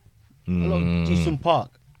 Ronaldo, Jason Park.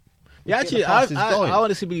 Yeah, actually, I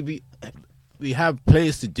honestly believe we have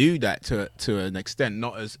players to do that to an extent,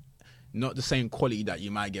 not the same quality that you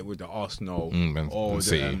might get with the Arsenal or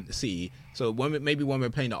the City. So when we're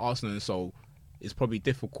playing the Arsenal, so it's probably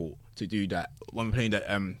difficult to do that when we're playing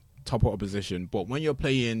the top of opposition. But when you're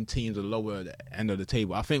playing teams at the lower end of the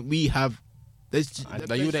table, I think we have.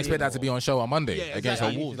 Like you would expect that to be on show on Monday against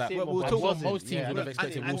Wolves. Most teams would have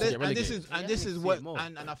expected Wolves to get relegated. This is what,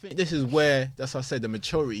 and I think this is where, that's what I said, the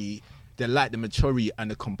maturity. They lack the maturity and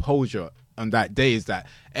the composure on that day. Is that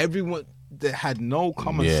everyone that had no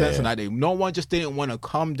common sense on that day. No one just didn't want to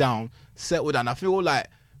calm down, settle down. I feel like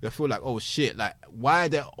they feel like, oh shit, like why are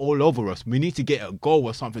they all over us? We need to get a goal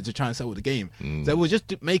or something to try and settle the game. They were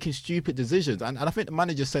just making stupid decisions, and I think the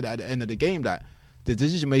manager said at the end of the game that the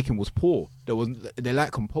decision making was poor. They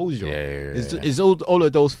lack composure. It's all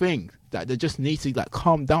of those things that they just need to like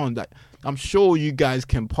calm down. That I'm sure you guys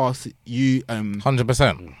can pass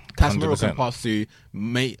 100%. Casemiro can pass to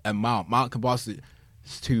Mate and Mount. Mount can pass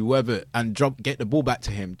to whoever and get the ball back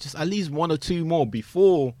to him. Just at least 1 or 2 more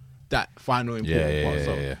before that final important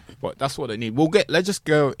part. But that's what they need. Let's just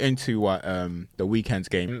go into the weekend's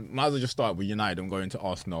game. Might as well just start with United and go into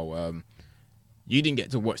Arsenal. You didn't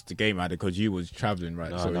get to watch the game, either, because you was travelling,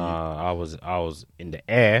 right? I was in the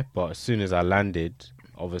air, but as soon as I landed,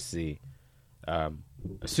 obviously,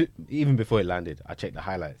 even before it landed, I checked the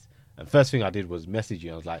highlights. And first thing I did was message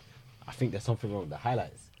you. I was like, I think there's something wrong with the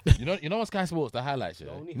highlights. You know what Sky Sports, the highlights, you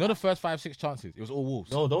know the first 5-6 chances, it was all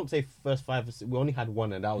Wolves. No, don't say first 5. We only had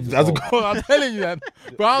 1, and that was a goal. I'm telling you, man.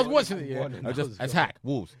 But I was watching it, I just attack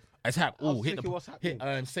Wolves. Attack,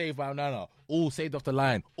 hit save by Onana. All saved off the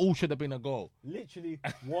line. All should have been a goal. Literally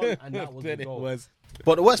 1, and that was the goal. Was.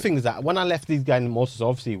 But the worst thing is that when I left these guys in Malta, so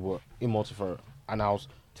obviously we're in Malta and I was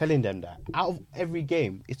telling them that out of every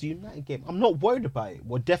game, it's a United game. I'm not worried about it.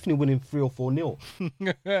 We're definitely winning 3 or 4-0.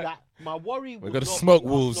 My worry was not smoke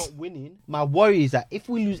Wolves. Not winning. My worry is that if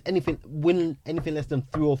we lose win anything less than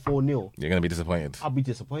 3 or 4-0, you're gonna be disappointed. I'll be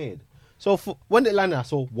disappointed. So when they landed, I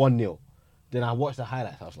saw 1-0. Then I watched the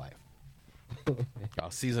highlights. I was like,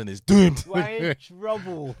 our season is doomed. We're in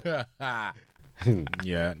trouble.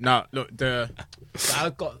 Yeah. Now look, I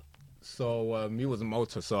got. So he was in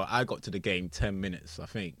Malta, so I got to the game 10 minutes, I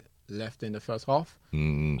think, left in the first half.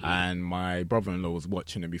 And my brother-in-law was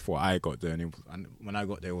watching it before I got there, and when I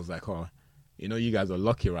got there, it was like, oh, you guys are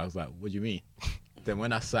lucky. I was like, what do you mean? Then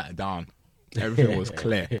when I sat down, everything was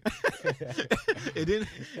clear. It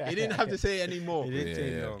didn't have to say any more. It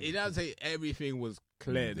didn't have to say everything was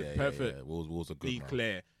clear. Perfect. Wolves are good,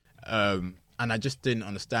 clear. And I just didn't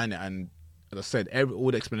understand it. And as I said,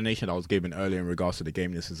 all the explanation I was given earlier in regards to the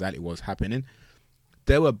game, this is exactly what's happening.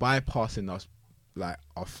 They were bypassing us, like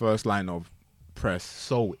our first line of press,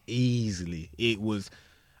 so easily.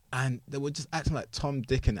 And they were just acting like Tom,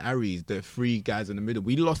 Dick, and Harry, the 3 guys in the middle.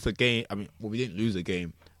 We lost the game. I mean, we didn't lose the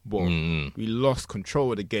game, but we lost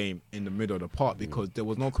control of the game in the middle of the park because there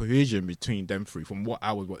was no cohesion between them 3 from what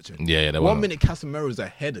I was watching. Yeah, 1 minute Casemiro's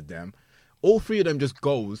ahead of them. All 3 of them just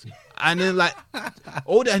goes. And then, like,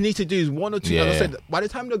 all they need to do is 1 or 2. As I said, by the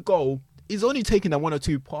time they go, he's only taking that 1 or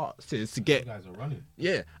 2 passes to get. You guys are running.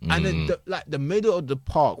 Yeah. And then, the middle of the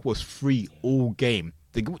park was free all game.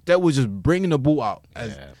 They were just bringing the ball out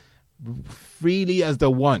as freely as they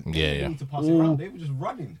want. They need to pass it around. They were just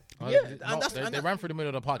running. They ran through the middle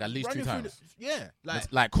of the park at least 2 times.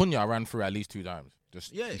 Like Cunha ran through at least 2 times.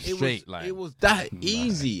 Just straight line. It was that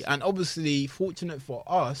easy. And obviously, fortunate for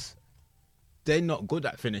us, they're not good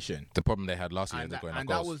at finishing. The problem they had last year,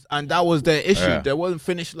 that was their issue. Yeah. They wasn't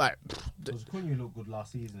finished like. Because Cunha looked good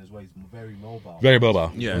last season as well. He's very mobile. Very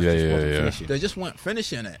mobile. Yeah. They just weren't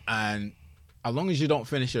finishing it, and as long as you don't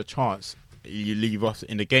finish your chance, you leave us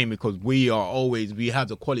in the game because we have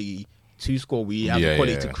the quality to score. We have the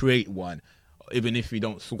quality to create one, even if we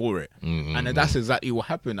don't score it. And that's exactly what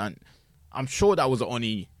happened. And I'm sure that was the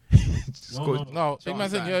only scored. No, big man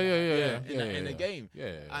said, in the game.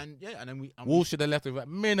 Yeah. And then we Wolves should have left with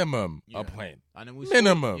minimum a point. And then we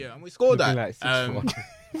minimum. Scored, and we scored that. Like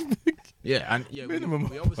 6-4. Minimum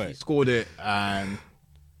we obviously scored it, and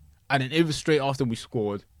then even straight after we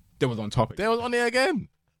scored, they was on top. They was on there again.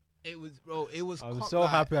 It was, bro. It was. I was so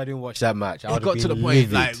happy I didn't watch that match. It got to the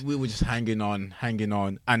point like we were just hanging on,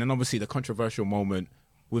 and then obviously the controversial moment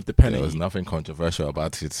with the penalty. There was nothing controversial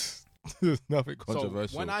about it. There's nothing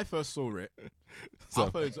controversial. So when I first saw it, I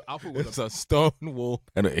thought it was a stone wall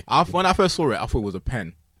penalty. When I first saw it, I thought it was a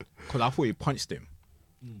pen because I thought he punched him.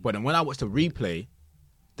 But then when I watched the replay,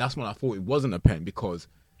 that's when I thought it wasn't a pen because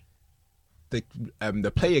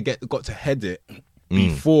the player got to head it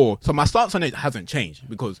before. So my stance on it hasn't changed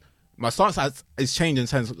because my stance is changed in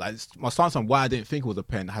sense like my stance on why I didn't think it was a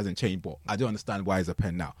pen hasn't changed, but I do understand why it's a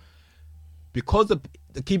pen now. Because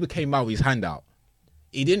the keeper came out with his hand out,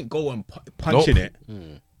 he didn't go and punching it,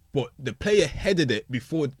 but the player headed it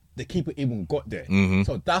before the keeper even got there.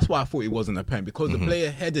 So that's why I thought it wasn't a pen because the player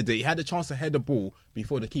headed it. He had a chance to head the ball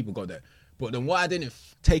before the keeper got there. But then what I didn't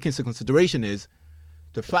take into consideration is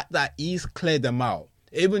the fact that he's cleared them out.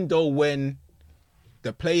 Even though when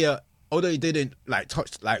the player, although he didn't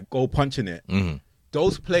go punching it,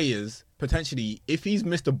 those players potentially, if he's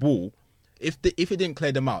missed the ball, if he didn't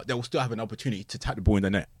clear them out, they will still have an opportunity to tap the ball in the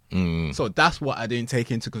net. So that's what I didn't take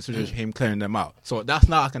into consideration, him clearing them out. So that's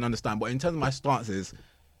now I can understand. But in terms of my stances,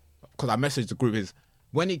 because I messaged the group, is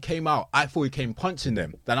when he came out, I thought he came punching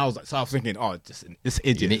them. Then I was thinking, oh, this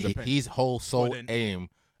idiot. His whole sole aim,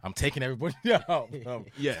 I'm taking everybody out.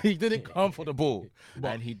 He didn't come for the ball.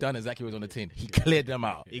 And he done exactly what was on the tin. He cleared them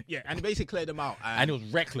out. And he basically cleared them out. And it was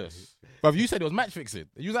reckless. But you said it was match fixing.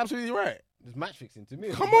 You was absolutely right. It's match fixing to me.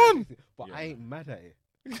 Come on. But I ain't mad at it.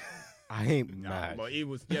 I ain't mad. But it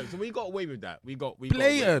was, so we got away with that. We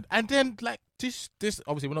blatant. And then, like, this,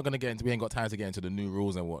 obviously, we're not going to get into, we ain't got time to get into the new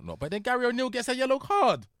rules and whatnot. But then Gary O'Neill gets a yellow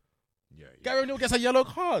card. Gary O'Neill gets a yellow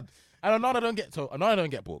card. And Onana don't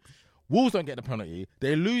get booked. Wolves don't get the penalty.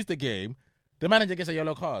 They lose the game. The manager gets a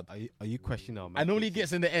yellow card. Are you questioning our match? And all he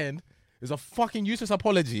gets in the end is a fucking useless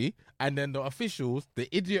apology. And then the officials,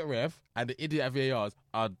 the idiot ref and the idiot at VARs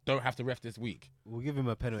don't have to ref this week. We'll give him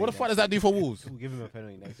a penalty. What the fuck does that do for Wolves? We'll give him a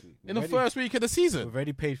penalty next week. In the first week of the season. We've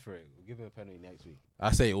already paid for it. We'll give him a penalty next week.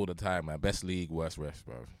 I say it all the time, man. Best league, worst refs,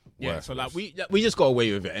 bro. So like we just got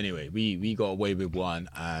away with it anyway. We got away with one,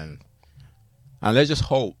 and let's just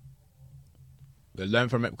hope we learn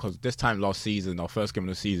from it because this time last season, our first game of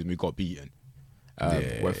the season, we got beaten.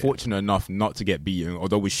 We're fortunate enough not to get beaten,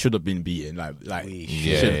 although we should have been beaten. I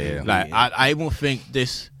even think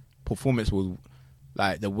this performance was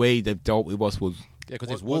like the way they've dealt with us was because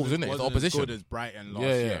it's Wolves, isn't it? It's opposition. As good as Brighton last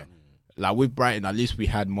year. Like with Brighton, at least we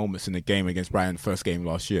had moments in the game against Brighton first game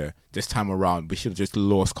last year. This time around, we should have just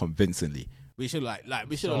lost convincingly. We should have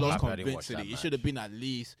lost convincingly. It should have been at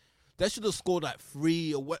least they should have scored like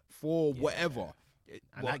 3 or 4, whatever.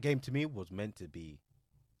 And that game to me was meant to be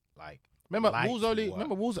like. Remember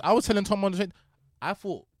Wolves. I was telling Tom on the street, I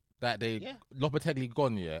thought that Lopetegui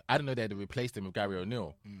gone. I didn't know they had replaced him with Gary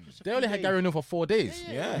O'Neill. They only had Gary O'Neill for 4 days.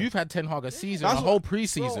 You've had Ten Hag a season, a whole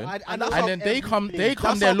preseason, and then they come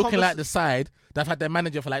there looking like the side that's had their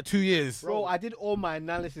manager for like 2 years. Bro, I did all my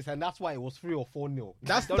analysis, and that's why it was 3 or 4-0.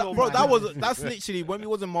 That's literally when we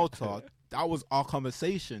was in Malta. That was our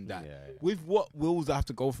conversation. That with what Wolves have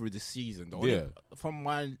to go through this season, from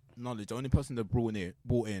my knowledge, the only person that brought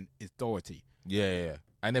in is Doherty.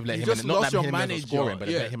 I never let you him. Just lost your manager, scoring, but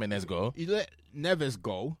let Jimenez go. You let Neves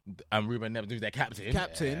go, and Ruben Neves who's their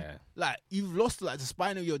captain. Like you've lost the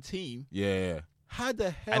spine of your team. How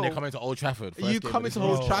the hell? And they're coming to Old Trafford. You coming to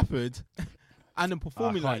Old Trafford? And then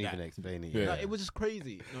performing like that. Even explain it. It was just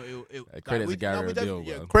crazy. Credit to Gary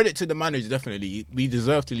O'Neill. Credit to the manager, definitely. We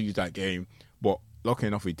deserved to lose that game, but lucky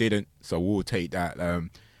enough we didn't. So we'll take that.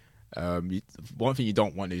 One thing you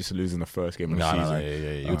don't want is to lose in the first game of the season.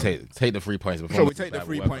 You take the 3 points. So we take the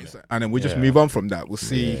 3 points, and then we just move on from that. We'll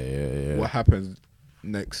see what happens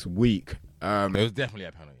next week. It was definitely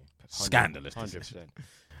a penalty. Scandalous.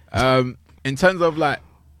 100%. In terms of like.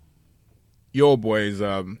 Your boys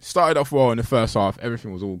started off well in the first half.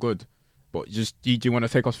 Everything was all good. But just do you want to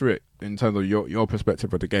take us through it in terms of your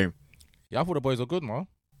perspective of the game? Yeah, I thought the boys were good, man.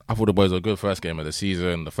 I thought the boys were good first game of the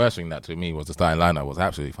season. The first thing that to me was the starting lineup was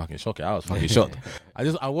absolutely fucking shocking. I was fucking shocked. I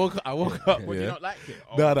woke up. Did you not like it?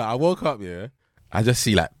 No, I woke up, I just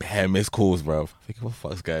see like bare missed calls, bro. I think, what the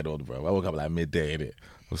fuck's going on, bro? I woke up like midday, innit?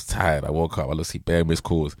 I was tired. I woke up. I just see bare missed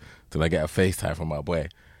calls till I get a FaceTime from my boy.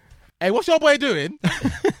 Hey, what's your boy doing?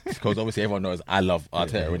 because obviously everyone knows I love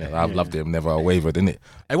Arteta, innit? I've loved him, never wavered, innit?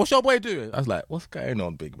 Hey, what's your boy doing? I was like, what's going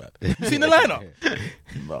on, big man? You seen the lineup?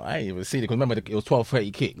 No, I ain't even seen it because remember it was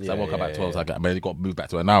 12:30 kicks. I woke up at 12. So it got moved back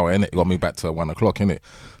to an hour, innit? It got moved back to 1 o'clock, innit?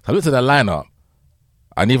 So I looked at the lineup,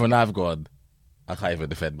 and even I've gone, I can't even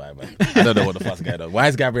defend my man. I don't know what the fuck's going on. Why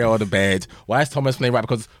is Gabriel on the bench? Why is Thomas playing right?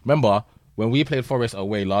 Because remember, when we played Forest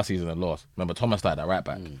away last season and lost, remember Thomas started at right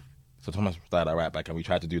back. So Thomas started at right back and we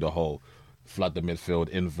tried to do the whole flood the midfield,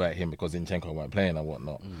 invert him because Zinchenko weren't playing and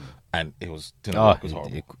whatnot. And it was, it was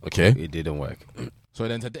horrible. It didn't work. So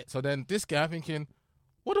then this guy, I'm thinking,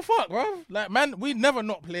 what the fuck, bro? Like, man, we never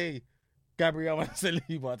not play Gabriel and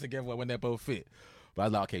Saliba together when they're both fit. But I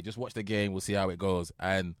was like, okay, just watch the game. We'll see how it goes.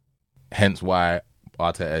 And hence why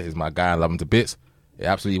Arteta is my guy. I love him to bits. It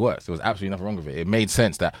absolutely works. There was absolutely nothing wrong with it. It made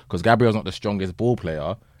sense that because Gabriel's not the strongest ball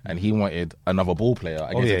player and he wanted another ball player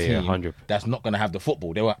against a team 100. that's not going to have the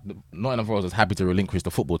football. Nottingham Forest was happy to relinquish the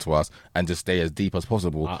football to us and just stay as deep as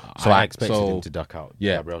possible. I expected him to duck out.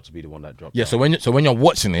 Gabriel to be the one that dropped. Yeah, so when you're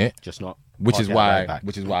watching it, just not. Which is why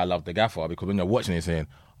I love the gaffer, because when you're watching it, saying,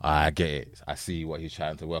 I get it, I see what he's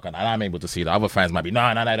trying to work on, and I'm able to see that. Other fans might be, no,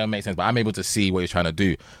 that don't make sense, but I'm able to see what he's trying to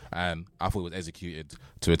do, and I thought it was executed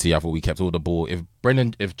to a T. I thought we kept all the ball.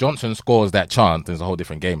 If Johnson scores that chance, then it's a whole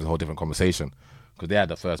different game, it's a whole different conversation, because they had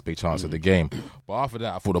the first big chance of the game. But after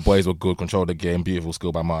that, I thought the boys were good, controlled the game, beautiful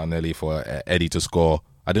skill by Martinelli for Eddie to score.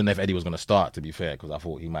 I didn't know if Eddie was going to start, to be fair, because I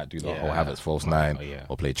thought he might do the whole Havertz false nine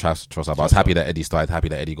or play Trossard. But I was happy that Eddie started, happy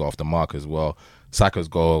that Eddie got off the mark as well. Saka's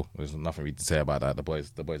goal, there's nothing really to say about that. The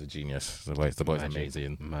boy's a genius. The boy's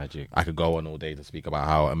amazing. Magic. I could go on all day to speak about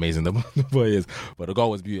how amazing the boy is. But the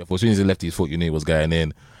goal was beautiful. As soon as he left his foot, you knew it was going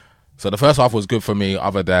in. So the first half was good for me,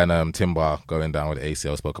 other than Timber going down with the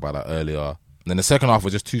ACL. Spoke about that earlier. And then the second half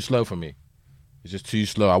was just too slow for me. It's just too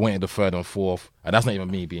slow. I went into third and fourth, and that's not even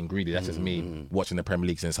me being greedy. That's just me watching the Premier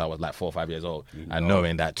League since I was like 4 or 5 years old, and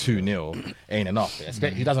knowing that 2-0 ain't enough.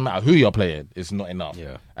 It doesn't matter who you're playing; it's not enough.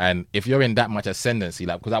 Yeah. And if you're in that much ascendancy,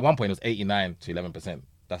 like because at one point it was 89 to 11%.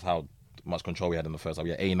 That's how much control we had in the first half. We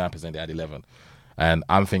had 89%, they had 11. And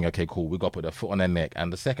I'm thinking, okay, cool. We got to put a foot on their neck.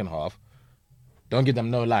 And the second half, don't give them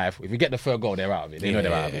no life. If we get the third goal, they're out of it. They know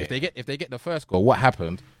they're out of it. If they get the first goal, what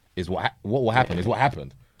happened is what will happen is what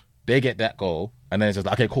happened. They get that goal, and then it's just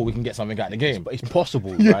like, okay, cool, we can get something out of the game. But it's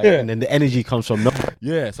possible, right? And then the energy comes from nowhere.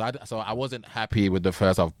 Yeah, so I wasn't happy with the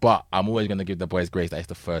first half, but I'm always going to give the boys grace that it's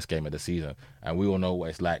the first game of the season. And we all know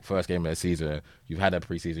what it's like. First game of the season, you've had a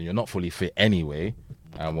preseason, you're not fully fit anyway.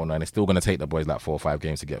 And it's still going to take the boys like 4 or 5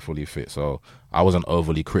 games to get fully fit. So I wasn't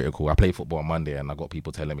overly critical. I played football on Monday, and I got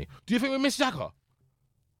people telling me, do you think we missed Xhaka?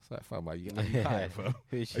 Like, fam, you high, bro.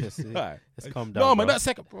 Let's calm down. No, man, that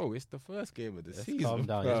second, bro. It's the first game of the season. Calm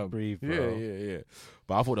down, just breathe, bro. Yeah.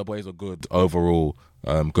 But I thought the boys were good overall.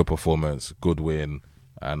 Good performance, good win,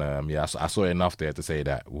 and I saw enough there to say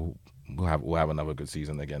that we'll have another good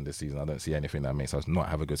season again this season. I don't see anything that makes us not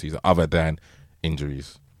have a good season other than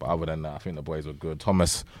injuries. But other than that, I think the boys were good.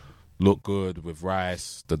 Thomas looked good with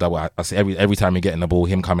Rice. The double. I see every time we get in the ball,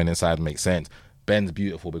 him coming inside makes sense. Ben's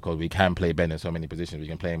beautiful because we can play Ben in so many positions. We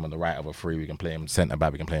can play him on the right of a free. We can play him centre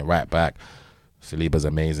back. We can play him right back. Saliba's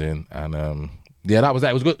amazing. And that was that.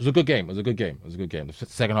 It was good. It was a good game. The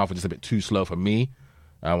second half was just a bit too slow for me.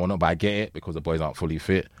 But I get it because the boys aren't fully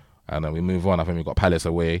fit. And then we move on. I think we've got Palace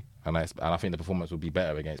away. And I think the performance will be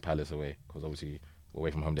better against Palace away because obviously away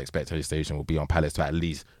from home, the expectation will be on Palace to at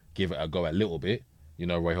least give it a go a little bit. You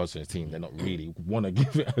know, Roy Hodgson's team, they're not really want to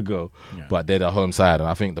give it a go, but they're the home side, and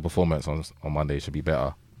I think the performance on Monday should be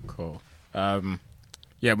better. Cool. We're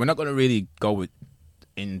not going to really go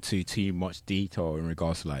into too much detail in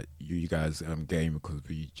regards to like you guys' game because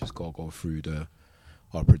we just got to go through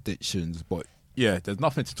our predictions. But yeah, there's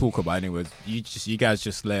nothing to talk about anyways. You guys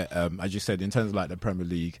just let, as you said, in terms of like the Premier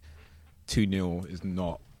League, 2-0 is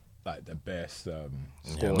not like the best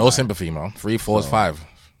score. No sympathy, man. 3-4 is 5.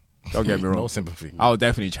 Don't get me wrong. No sympathy. I was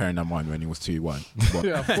definitely cheering that one when it was 2-1.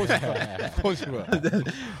 Yeah, of course you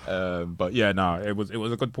were. But yeah, no, it was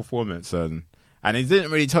a good performance, and it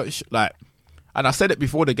didn't really touch like. And I said it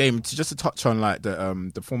before the game, just to touch on like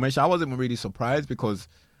the formation. I wasn't really surprised because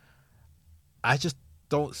I just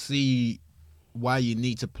don't see why you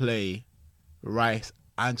need to play Rice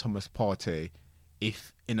and Thomas Partey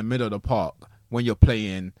if in the middle of the park when you're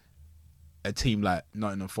playing a team like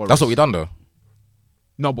Nottingham Forest. That's what we done though.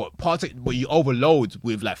 No, but but you overload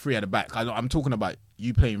with like 3 at the back. I'm talking about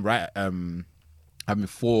you playing right, having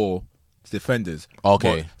 4 defenders.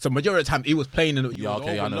 Okay. But, so majority of the time he was playing and you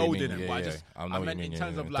okay, overloading I know him. I meant in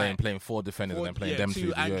terms of like playing 4 defenders and then playing them 2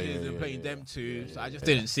 two. anchors and playing them 2. So I just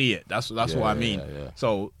didn't see it. That's what I mean. Yeah.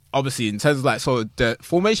 So obviously, in terms of like, so the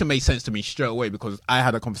formation made sense to me straight away because I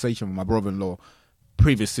had a conversation with my brother-in-law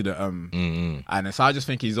previous to the and so I just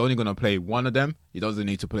think he's only going to play one of them. He doesn't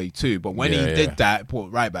need to play two. But when he did that, put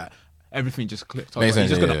right back, everything just clicked. He's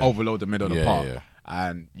just going to overload the middle of the park,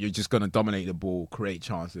 and you're just going to dominate the ball, create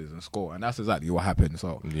chances, and score. And that's exactly what happened.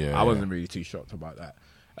 So I wasn't really too shocked about that.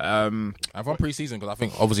 And from pre-season, because I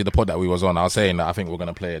think obviously the pod that we was on, I was saying that I think we're going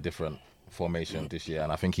to play a different formation this year,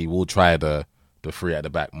 and I think he will try the three at the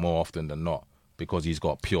back more often than not because he's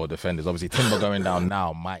got pure defenders. Obviously, Timber going down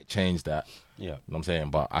now might change that. Yeah, you know what I'm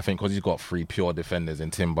saying, but I think because he's got three pure defenders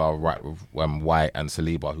in Timber, White, and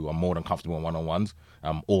Saliba, who are more than comfortable in one-on-ones.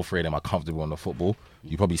 All three of them are comfortable on the football.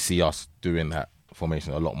 You probably see us doing that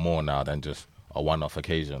formation a lot more now than just a one-off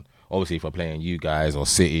occasion. Obviously, if we're playing you guys or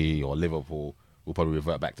City or Liverpool, we'll probably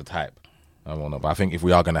revert back to type. But I think if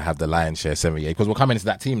we are going to have the lion's share 78, because we're coming into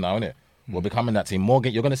that team now, innit? We're becoming that team.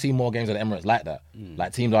 You're going to see more games at the Emirates like that.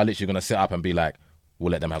 Like teams are literally going to sit up and be like,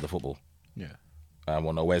 we'll let them have the football. Yeah.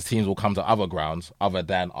 Whereas teams will come to other grounds other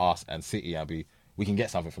than us and City and be, we can get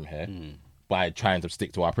something from here by trying to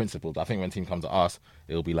stick to our principles. I think when teams come to us,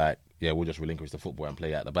 it'll be like, yeah, we'll just relinquish the football and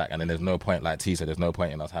play at the back. And then there's no point, like T said, there's no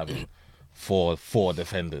point in us having four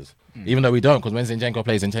defenders. Even though we don't, because when Zinchenko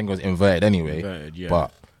plays, Zinchenko's inverted anyway.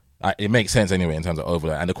 But it makes sense anyway in terms of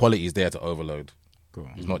overload. And the quality is there to overload. Cool.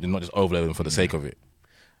 It's not just overloading for the sake of it.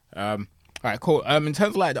 All right, cool. In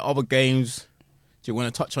terms of like the other games, do you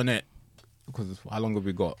want to touch on it? Because how long have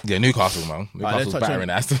we got? Yeah, Newcastle, man. Newcastle's battering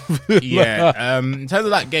Aston Villa. Yeah. In terms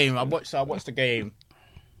of that game, I watched the game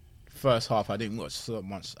first half. I didn't watch so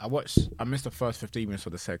much. I missed the first 15 minutes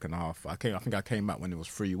of the second half. I think I came back when it was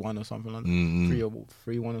 3-1 or something like that.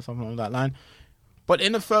 3-1 or something on that line. But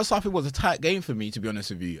in the first half, it was a tight game for me, to be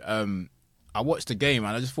honest with you. I watched the game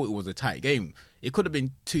and I just thought it was a tight game. It could have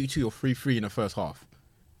been 2-2 or 3-3 in the first half.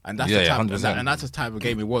 And that's the type of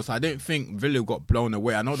game it was. So I don't think Villa got blown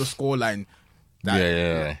away. I know the scoreline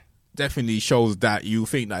definitely shows that you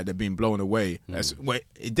think that they're being blown away. They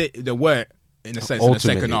were, in a sense, in the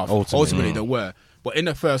second half. Ultimately, they were. But in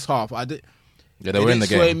the first half, they were in the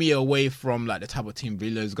game. Sway me away from like the type of team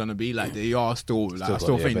Villa is gonna be. Like they are still. Like, I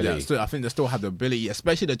think they still have the ability,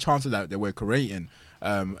 especially the chances that they were creating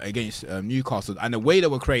against Newcastle, and the way they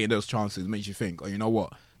were creating those chances makes you think, oh, you know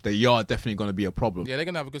what? They are definitely going to be a problem. Yeah, they're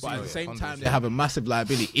going to have a good season. But at the same time, they have a massive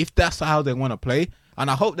liability. If that's how they want to play, and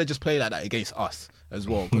I hope they just play like that against us as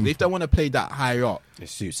well. Because if they want to play that high up, it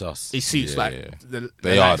suits us. It suits they are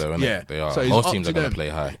though, isn't it? They are. So most teams are going to play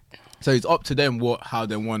high. So it's up to them how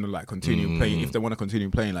they want to like continue playing. If they want to continue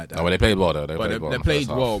playing like that. No, well, they played well though. They played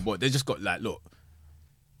well, but they just got like, look.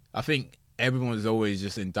 I think everyone's always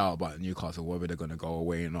just in doubt about Newcastle whether they're going to go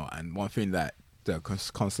away or not. And one thing that they're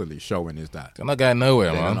constantly showing is that they're not going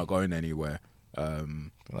nowhere, man. They're not going anywhere. They're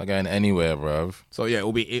not going anywhere, bruv. So yeah,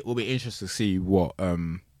 it will be interesting to see what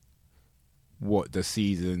the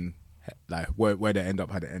season like where they end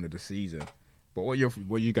up at the end of the season. But what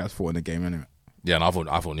you guys thought in the game anyway? Yeah, and I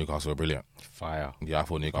thought Newcastle were brilliant. Fire. Yeah, I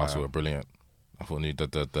thought Newcastle were brilliant. I thought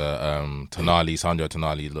Sandro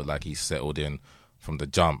Tonali looked like he settled in from the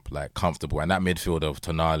jump, like comfortable. And that midfield of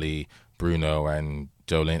Tonali, Bruno, and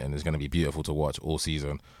Joe Linton is going to be beautiful to watch all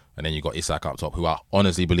season. And then you got Isak up top, who I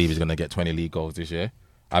honestly believe is going to get 20 league goals this year.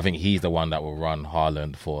 I think he's the one that will run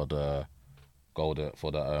Haaland for the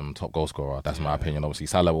top goal scorer. That's my opinion. Obviously,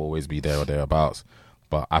 Salah will always be there or thereabouts,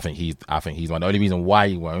 but I think he's one. The only reason why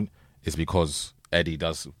he won't is because Eddie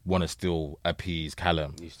does want to still appease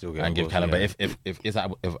Callum and give Callum. But if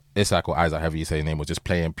Isak or Isaac, however you say his name, was just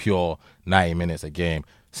playing pure 90 minutes a game,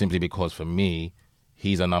 simply because for me,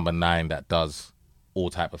 he's a number 9 that does all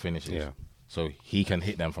type of finishes. Yeah. So he can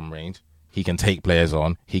hit them from range. He can take players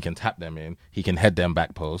on. He can tap them in. He can head them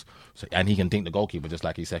back post. And he can dink the goalkeeper just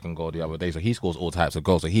like his second goal the other day. So he scores all types of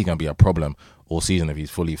goals. So he's going to be a problem all season if he's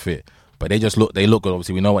fully fit. But they look good.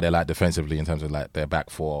 Obviously, we know what they're like defensively in terms of like their back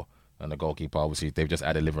four and the goalkeeper. Obviously, they've just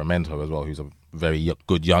added Livramento as well, who's a very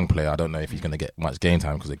good young player. I don't know if he's going to get much game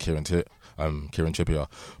time because of Kieran Trippier.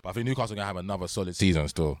 But I think Newcastle are going to have another solid season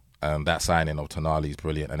still. That signing of Tonali is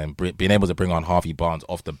brilliant. And then being able to bring on Harvey Barnes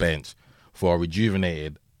off the bench for a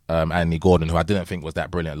rejuvenated Anthony Gordon, who I didn't think was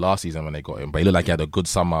that brilliant last season when they got him, but he looked like he had a good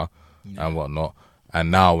summer and whatnot.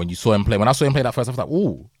 And now when I saw him play that first, I was like,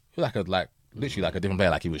 ooh, he was literally like a different player.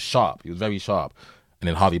 Like he was sharp. He was very sharp. And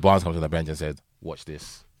then Harvey Barnes comes to the bench and said, watch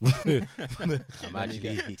this. And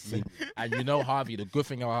you know Harvey, the good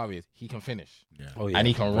thing about Harvey is he can finish. Yeah. Oh, yeah. And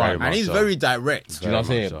he can run. And he's very direct. Do you know what I'm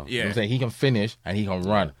saying? So. Yeah. You know what I'm saying? He can finish and he can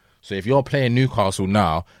run. So if you're playing Newcastle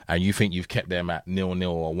now and you think you've kept them at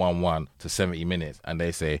 0-0 or 1-1 to 70 minutes and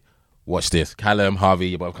they say, watch this. Callum, Harvey,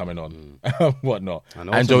 you're both coming on. Whatnot.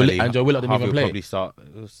 And Joe Willock didn't even play. Probably start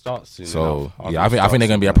soon. So yeah, I think they're going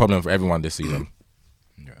to be a problem for everyone this season.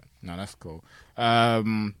 Yeah, no, that's cool.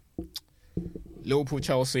 Liverpool,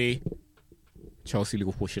 Chelsea,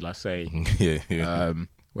 Liverpool, should I say? yeah.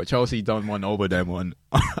 Well, Chelsea done one over them on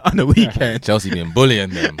the weekend. Chelsea been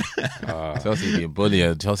bullying them. Chelsea been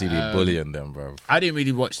bullying them, bro. I didn't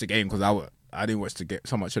really watch the game because I didn't watch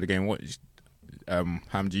so much of the game. What,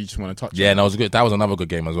 Ham, do you just want to touch? Yeah, no, it was good. That was another good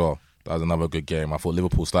game as well. That was another good game. I thought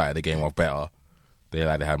Liverpool started the game off better. They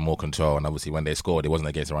had more control, and obviously when they scored, it wasn't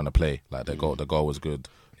against around the play. Like the goal was good.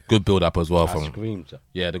 Good build up as well. The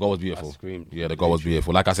goal was beautiful. The goal was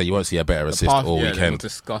beautiful. Like I said, you won't see a better assist all weekend.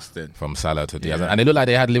 Disgusting from Salah to Diaz, and they looked like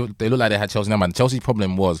they had Chelsea number. And Chelsea's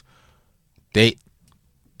problem was they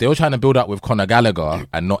were trying to build up with Conor Gallagher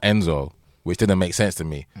and not Enzo, which didn't make sense to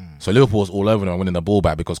me. So Liverpool was all over them winning the ball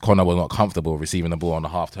back because Conor was not comfortable receiving the ball on the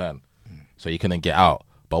half turn, so he couldn't get out.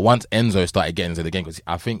 But once Enzo started getting into the game, because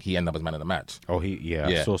I think he ended up as man of the match.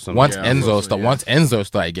 I saw some. Once Enzo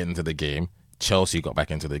started getting into the game, Chelsea got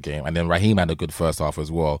back into the game, and then Raheem had a good first half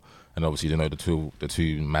as well. And obviously, the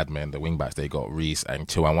two madmen, the wing backs, they got Reece and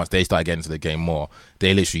Chilwell. Once they started getting into the game more,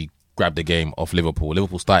 they literally grabbed the game off Liverpool.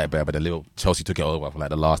 Liverpool started better, but Chelsea took it over for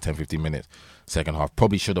like the last 10-15 minutes. Second half,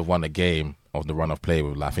 probably should have won the game of the run of play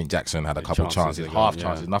with. Like, I think Jackson had a couple chances,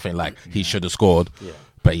 chances, nothing like he should have scored,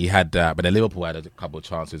 but he had that. But then Liverpool had a couple of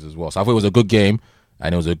chances as well. So I thought it was a good game,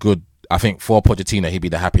 and it was a good. I think for Pochettino, he'd be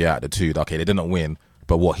the happier out of the two. Okay, they didn't win.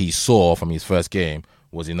 But what he saw from his first game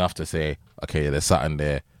was enough to say, okay, there's something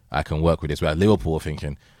there. I can work with this. Whereas Liverpool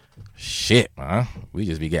thinking, shit, man, we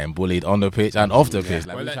just be getting bullied on the pitch and off the pitch.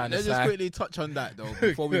 Like, well, let's just quickly touch on that, though,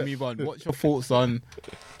 before we move on. What's your thoughts on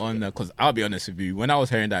because I'll be honest with you, when I was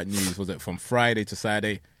hearing that news, was it from Friday to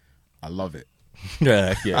Saturday? I love it.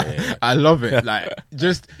 Yeah. I love it. Like,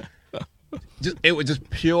 just it was just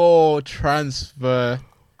pure transfer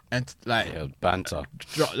and banter.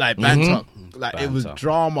 Banter. Like, it was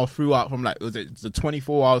drama throughout from was it the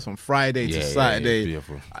 24 hours from Friday to Saturday.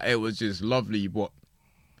 Beautiful. It was just lovely. But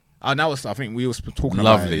I think we were talking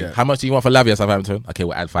lovely. about it, How much do you want for Lavia Southampton? Okay,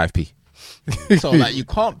 we'll add 5p. So you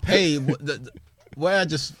can't pay.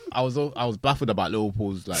 I was baffled about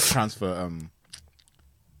Liverpool's transfer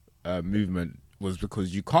movement was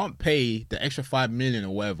because you can't pay the extra 5 million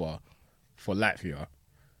or whatever for Latvia,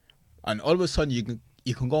 and all of a sudden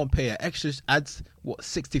you can go and pay an extra, adds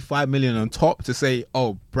 65 million on top to say,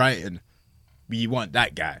 oh, Brighton, we want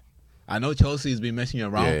that guy. I know Chelsea's been messing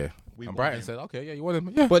around. Yeah. And Brighton said, okay, yeah, you want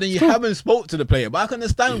him. Yeah, but then you haven't spoke to the player. But I can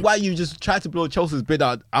understand why you just try to blow Chelsea's bid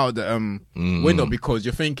out the window, because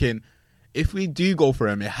you're thinking, if we do go for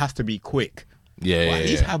him, it has to be quick. At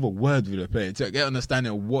least have a word with the player to get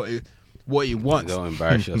understanding of what he wants. Don't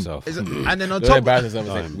embarrass yourself. And then on Don't top, embarrash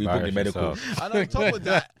yourself. We booked the medical. And on top of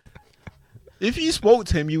that, if you spoke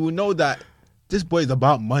to him, you will know that this boy is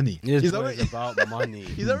about money. He's about money.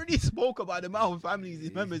 He's already spoke about the amount of families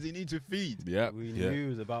his members he needs to feed. Yeah, we knew he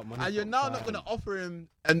was about money. And you're now not going to offer him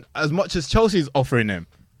and as much as Chelsea's offering him.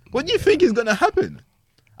 What do you think is going to happen?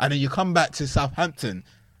 And then you come back to Southampton.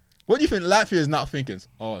 What do you think Latvia is now thinking?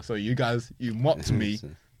 Oh, so you guys, you mocked me.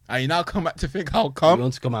 And you now come back to think, how come? You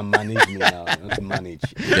want to come and manage me now. You want to manage.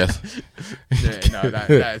 Yes.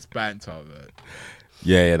 That is banter, man.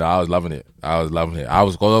 Yeah, no, I was loving it.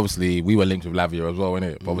 Obviously, we were linked with Lavia as well,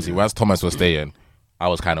 innit? But obviously, once Thomas was staying, I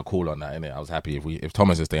was kind of cool on that, innit? I was happy if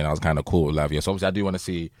Thomas is staying, I was kind of cool with Lavia. So obviously, I do want to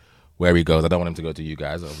see where he goes. I don't want him to go to you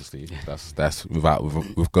guys, obviously. That's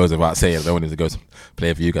goes without saying. I don't want him to go to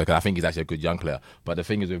play for you guys, because I think he's actually a good young player. But the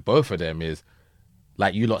thing is with both of them is,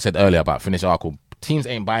 like you lot said earlier about finished article, teams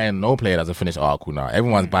ain't buying no player as a finished article now.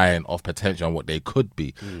 Everyone's buying off potential and what they could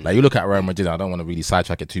be. Like, you look at Real Madrid, I don't want to really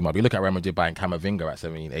sidetrack it too much, but you look at Real Madrid buying Camavinga at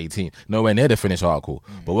 17, 18, nowhere near the finished article.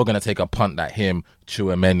 But we're going to take a punt that him,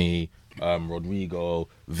 Tchouameni, Rodrigo,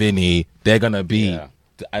 Vinny, they're going to be,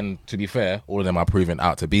 and to be fair, all of them are proving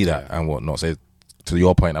out to be that and whatnot. So to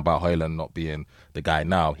your point about Højlund not being the guy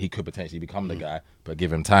now, he could potentially become the guy, but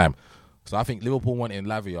give him time. So I think Liverpool wanting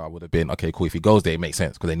Lavia would have been, okay, cool. If he goes there, it makes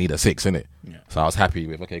sense because they need a 6, innit? Yeah. So I was happy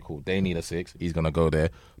with, okay, cool. They need a 6. He's going to go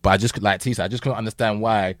there. But I just, like Tisa, I just couldn't understand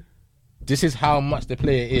why this is how much the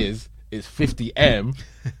player is. It's 50M.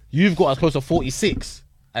 You've got as close to 46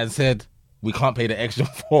 and said, we can't pay the extra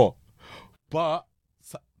 4. But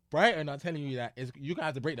Brighton are telling you that you're going to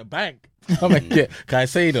have to break the bank. I'm like, yeah, can I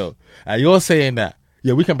say though? And you're saying that,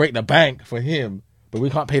 yeah, we can break the bank for him, but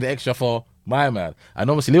we can't pay the extra for my man. And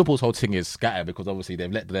obviously Liverpool's whole thing is scattered because obviously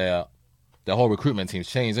they've let their whole recruitment teams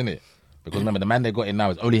change, isn't it? Because remember, the man they got in now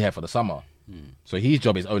is only here for the summer. So his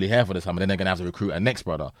job is only here for the summer. Then they're gonna have to recruit a next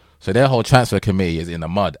brother. So their whole transfer committee is in the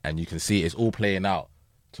mud, and you can see it's all playing out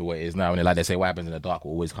to what it is now. And like they say, what happens in the dark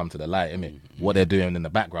will always come to the light. I mean, what they're doing in the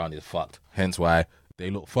background is fucked. Hence why they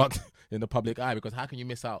look fucked in the public eye. Because how can you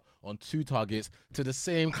miss out on 2 targets to the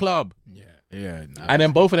same club? Yeah. And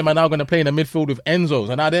then both of them are now going to play in the midfield with Enzo.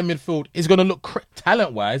 So now their midfield is going to look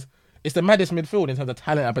talent-wise. It's the maddest midfield in terms of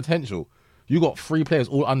talent and potential. You got 3 players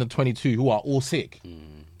all under 22 who are all sick.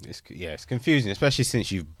 It's confusing, especially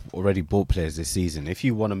since you've already bought players this season. If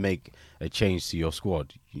you want to make a change to your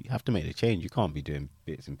squad, you have to make the change. You can't be doing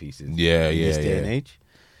bits and pieces. In this day and age.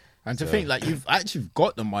 And to think like you've actually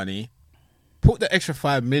got the money, put the extra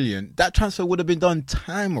 5 million, that transfer would have been done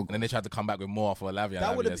time ago. And then they tried to come back with more for Lavia.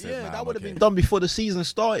 That would have been done before the season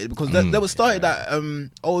started, because they were started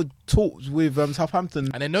that old talks with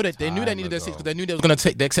Southampton. And they knew they needed their 6 because they knew they were going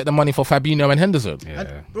to accept the money for Fabinho and Henderson. Yeah.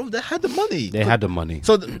 And, bro, they had the money. They had the money.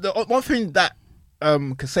 So the one thing that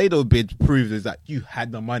Caicedo bid proved is that you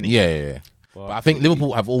had the money. Yeah. But I think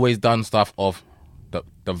Liverpool have always done stuff of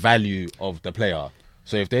the value of the player.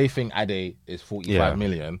 So if they think Ade is 45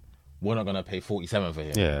 million, we're not going to pay 47 for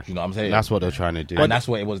him. Yeah. You know what I'm saying? That's what they're trying to do. And that's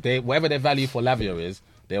what it was. Whatever their value for Lavia is,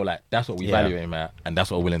 they were like, that's what we value him at, and that's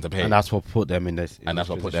what we're willing to pay. And that's what put them in this. And that's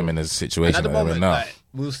what put them in this situation. And at the moment, now. like,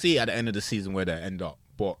 we'll see at the end of the season where they end up.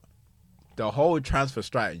 But the whole transfer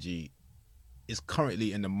strategy is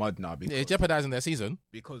currently in the mud now. Because, it's jeopardizing their season.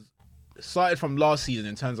 Because it started from last season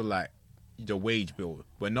in terms of like the wage bill.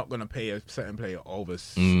 We're not going to pay a certain player over a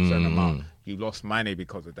certain amount. You lost Mane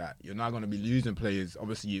because of that. You're now going to be losing players.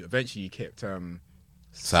 Obviously, eventually you kept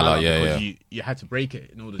Salah, because you had to break it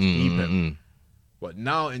in order to keep him. But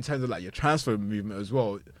now, in terms of like your transfer movement as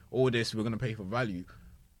well, all this we're going to pay for value.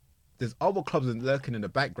 There's other clubs lurking in the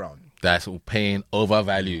background. That's all paying over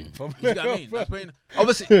value. You know what I mean? That's paying,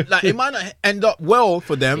 obviously, like it might not end up well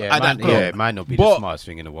for them at that club. Yeah, it might not be the smartest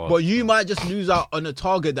thing in the world. But you might just lose out on a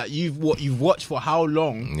target that you've watched for how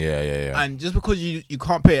long. Yeah. And just because you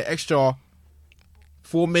can't pay an extra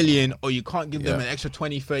 4 million, or you can't give them an extra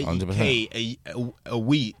 20, 30K a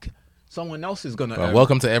week, someone else is gonna.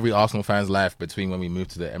 Welcome to every Arsenal fan's life between when we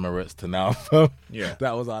moved to the Emirates to now. Yeah,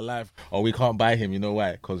 that was our life. Oh, we can't buy him. You know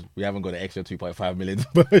why? Because we haven't got an extra 2.5 million to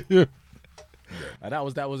buy him. And that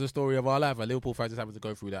was the story of our life. And Liverpool fans just having to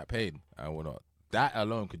go through that pain and whatnot. That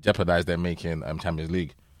alone could jeopardize them making Champions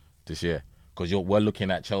League this year. Because we're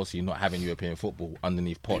looking at Chelsea not having European football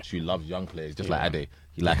underneath Poch, who loves young players, just like Ade.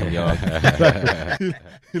 He like him young.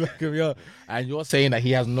 He like him young. And you're saying that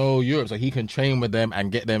he has no Europe, so he can train with them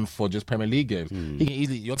and get them for just Premier League games. He can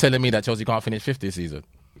easily. You're telling me that Chelsea can't finish 5th this season?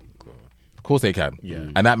 Of course they can. Yeah.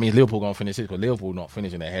 And that means Liverpool going to finish 6th, because Liverpool not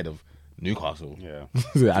finishing ahead of Newcastle. Yeah.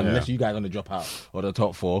 Unless you guys on the drop out or the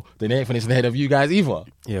top 4, then they ain't finishing ahead of you guys either.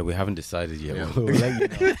 Yeah, we haven't decided yet. Yeah. We'll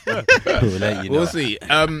let you know. We'll let you know. We'll see.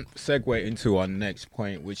 Segue into our next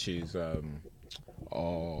point, which is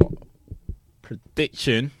our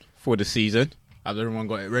prediction for the season. Has everyone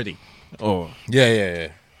got it ready? Oh, Yeah.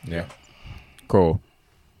 Cool.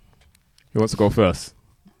 Who wants to go first?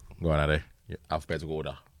 Go on, Ade. Alphabetical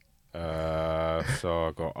order. So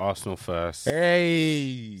I got Arsenal first,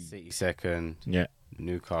 Hey. City second, Yeah.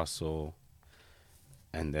 Newcastle,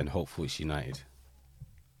 and then hopefully it's United.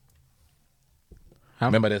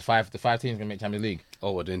 Remember, the 5 teams can make Champions League.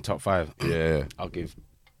 Oh, we're doing top 5. Yeah. I'll give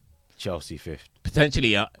Chelsea 5th.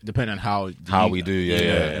 Potentially, depending on how we do.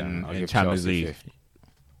 Yeah. in I'll give Champions Chelsea League.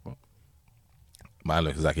 5th. Mine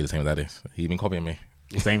looks exactly the same as that is. He's been copying me.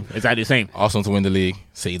 Same, exactly the same. Arsenal to win the league,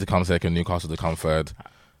 City to come second, Newcastle to come third,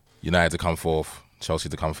 United to come 4th, Chelsea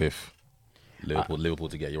to come 5th, Liverpool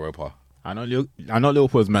to get Europa. I know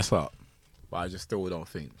Liverpool's mess up, but I just still don't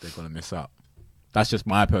think they're gonna mess up. That's just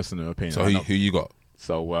my personal opinion. So who you got?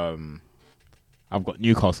 So I've got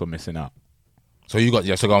Newcastle missing out. So you got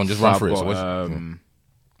so go on, just run through it. So got,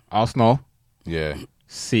 Arsenal, yeah,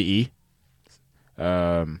 City,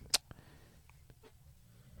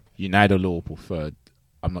 United or Liverpool third.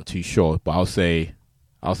 I'm not too sure, but I'll say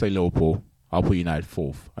Liverpool. I'll put United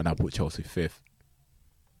 4th, and I'll put Chelsea 5th.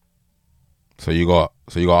 So you got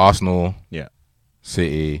Arsenal, Yeah,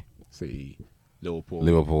 City,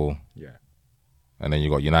 Liverpool. Yeah, and then you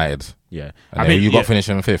got United. yeah. And then you got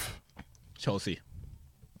finishing 5th. Chelsea.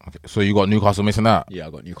 Okay. So you got Newcastle missing out. Yeah, I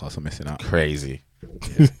got Newcastle missing out. Crazy. I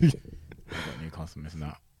got Newcastle missing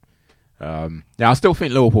out. I still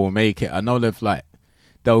think Liverpool will make it. I know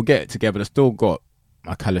they'll get it together. They've still got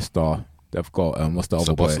McAllister. They've got what's the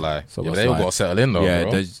other boy? Yeah, they all got to settle in though. Yeah,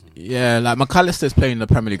 bro. like McAllister's playing in the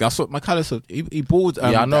Premier League. I saw McAllister. He balled.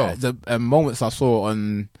 I know. The moments I saw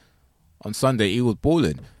on Sunday, he was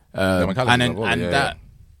balling. McAllister's and then balling, that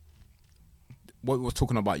what we were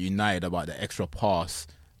talking about United, about the extra pass,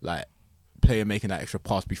 like player making that extra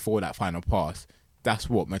pass before that final pass. That's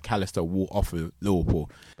what McAllister will offer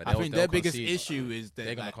Liverpool. But I think their biggest issue is that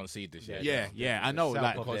they're gonna concede this year. Yeah, I know.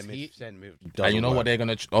 Like, and you know what they're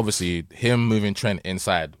gonna obviously him moving Trent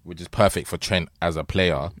inside, which is perfect for Trent as a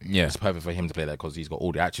player. Yeah, it's perfect for him to play that because he's got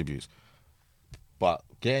all the attributes. But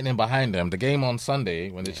getting him behind them, the game on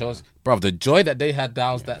Sunday when the Chelsea, bruv, the joy that they had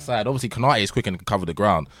down that side. Obviously, Konate is quick and can cover the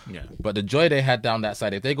ground. Yeah, but the joy they had down that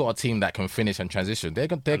side, if they got a team that can finish and transition, they're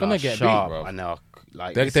gonna get beat, bro. I know.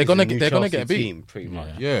 Like they're gonna get beat. Team, pretty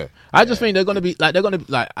much. Yeah. I just think they're gonna be like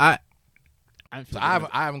I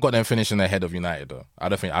haven't got them finishing ahead of United though. I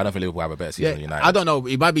don't think Liverpool have a better season than United. I don't know.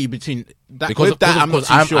 It might be between that. Because I'm not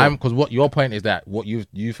too sure. Because what your point is that what you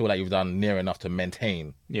feel like you've done near enough to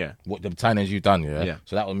maintain. Yeah. What the signings you've done. Yeah. Yeah.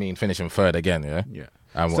 So that would mean finishing third again. Yeah. Yeah.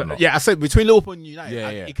 And so, whatnot. I said between Liverpool and United,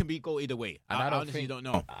 Yeah. it can go either way. And I honestly don't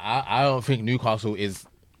know. I don't think Newcastle is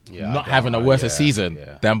not having a worse season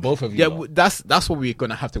than both of you. Yeah, that's what we're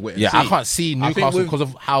gonna have to wait and see. I can't see Newcastle because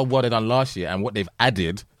of how well they've done last year and what they've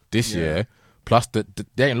added this year. Plus,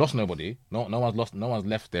 they ain't lost nobody. No one's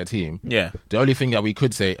left their team. Yeah. The only thing that we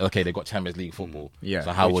could say, okay, they got Champions League football. Yeah.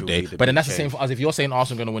 So how would they? But then that's the same for us. If you're saying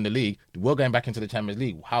Arsenal going to win the league, we're going back into the Champions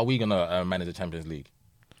League. How are we going to manage the Champions League?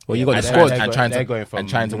 Well, you got the squad and trying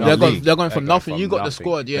to win the league. They're going from nothing. You got the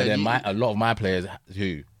squad. Yeah. But then a lot of my players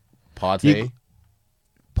who Partey.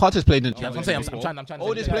 Partey's played in. I'm saying. I'm trying.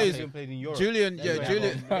 All these players. Julian.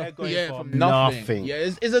 From nothing.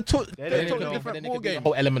 Yeah, it's a totally different ball game.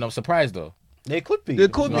 Whole element of surprise though. They could be. You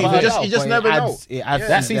just never know.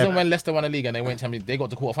 That season when Leicester won the league and they went Champions, they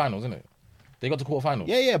got to quarterfinals, isn't it? They got to quarterfinals.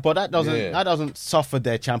 Yeah, but that doesn't suffer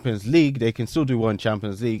their Champions League. They can still do one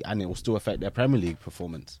Champions League, and it will still affect their Premier League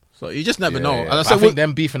performance. So you just never know. And I think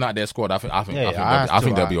them beefing out their squad, I think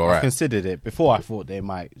they'll be all right. I considered it before. I thought they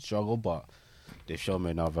might struggle, but they've shown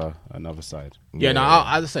me another side. Yeah, no.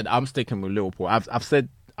 As I said, I'm sticking with Liverpool. I've said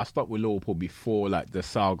I stuck with Liverpool before, like the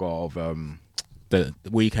saga of the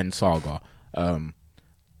weekend saga. I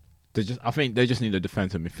think they just need a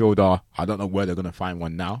defensive midfielder. I don't know where they're going to find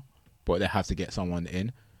one now, but they have to get someone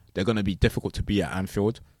in. They're going to be difficult to beat at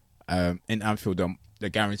Anfield. In Anfield, they're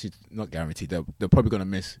guaranteed, not guaranteed. They're probably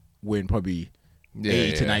going to win probably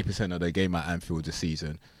 80 to 90% of their game at Anfield this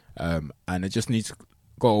season, and they just need to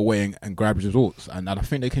go away and grab results. And I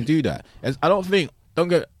think they can do that. I don't think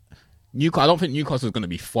Newcastle is going to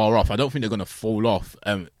be far off. I don't think they're going to fall off.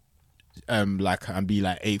 And be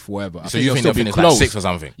like eighth, whatever. So you think they'll finish like sixth or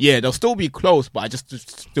something? Yeah, they'll still be close, but I just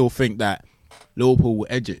still think that Liverpool will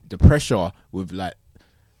edge it. The pressure with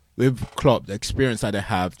Klopp, the experience that they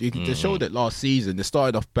have, they showed it last season. They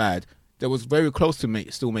started off bad. They was very close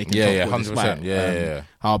to still making. 100%. Yeah.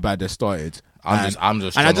 How bad they started. I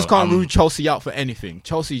just can't rule Chelsea out for anything.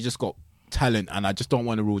 Chelsea just got talent, and I just don't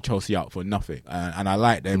want to rule Chelsea out for nothing. And I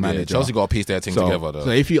like their manager. Chelsea got to piece their team together, though.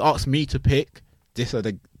 So if you ask me to pick, these are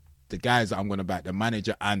the guys that I'm going to back, the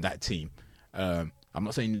manager and that team. I'm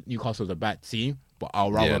not saying Newcastle's a bad team, but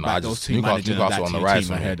I'll rather back those two managers and that on the rise,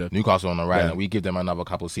 team ahead of Newcastle on the rise, and we give them another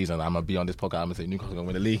couple of seasons. I'm going to be on this podcast, I'm going to say Newcastle going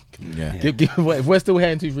to win the league. Yeah. If we're still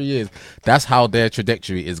here in 2-3 years, that's how their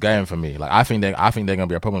trajectory is going for me. Like I think they're going to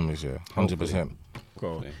be a problem this year, 100%.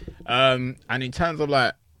 Cool. And in terms of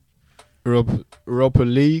like Europa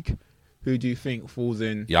League, who do you think falls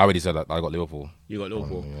in? Yeah, I already said that. I got Liverpool. You got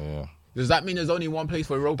Liverpool. Yeah. Does that mean there's only one place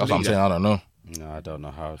for Europa League? That's what I'm saying. I don't know. No, I don't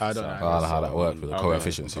know how. I don't know how that works with the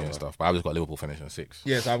coefficients and stuff. But I've just got Liverpool finishing 6th.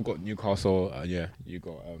 Yes, I've got Newcastle. You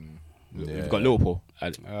got you've got Liverpool.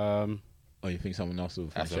 Or you think someone else will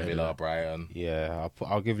finish? Aston Villa, Brighton. Yeah,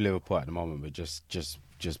 I'll give Liverpool at the moment, but just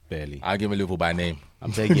barely. I'll give Liverpool by name.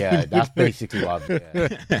 I'm saying that's basically what I'm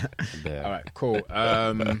All right, cool.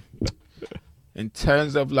 In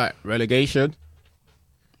terms of like relegation,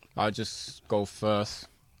 I'll just go first.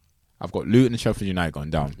 I've got Luton and Sheffield United going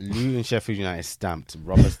down. Luton, Sheffield United stamped,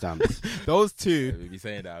 rubber stamped. Those two. We'll be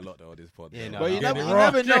saying that a lot though. This podcast. Yeah, no, but you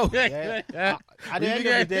never know. At the end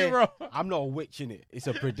of the day, I'm not a witch in it. It's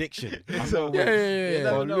a prediction.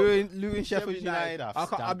 Luton, Sheffield United.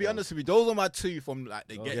 I'll be honest with you. Those are my two from like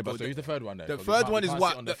the get. Yeah, but so who's the third one then? The third one is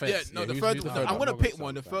what? The third one. I'm gonna pick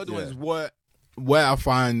one. The third one is where I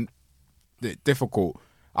find it difficult.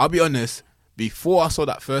 I'll be honest. Before I saw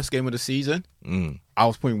that first game of the season, I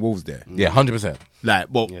was putting Wolves there. Yeah, 100%.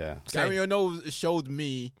 Like, Gary O'Neill showed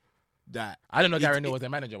me that. I didn't know Gary Neville was their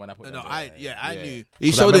manager when I put. No, them I there. knew. He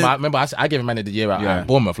 'Cause showed I remember I gave him man of the year at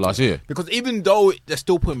Bournemouth last year. because even though they're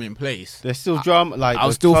still putting him in place, There's still drama. Like I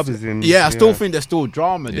the still, club is in. I still think there's still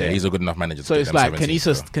drama there. Yeah, he's a good enough manager. so to it's get them like, can he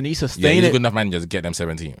 17th, sustain he's a it? good enough manager to get them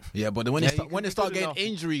 17th. Yeah, but then when Yeah, they start, he when could they be start good getting enough.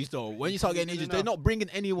 injuries, though, when you start getting injuries, enough. they're not bringing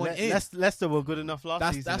anyone in. Leicester were good enough last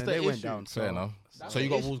That's- season. that's and the they went issue. down. Fair So enough. So you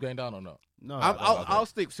got Wolves going down or not? no, I'll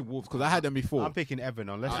stick to Wolves because I had them before. I'm picking Everton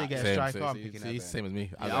unless they get a Same, striker. I'm see, picking see, Everton. same as me.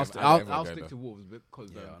 Yeah, I'll I'll stick to Wolves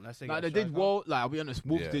because unless they like get they a did striker. well. Like I'll be honest,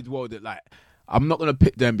 Wolves Yeah. did well. That like I'm not gonna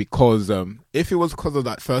pick them because if it was because of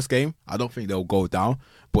that first game, I don't think they'll go down.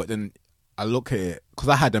 But then I look at it because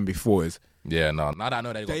I had them before. Yeah, no. Now that I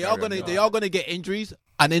know They are gonna get injuries,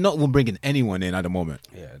 and they're not even bringing anyone in at the moment.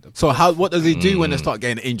 Yeah. So what does he do when they start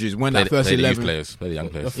getting injuries? When play, that first play the youth 11, players, play the young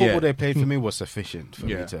The players. football Yeah. they played for me was sufficient for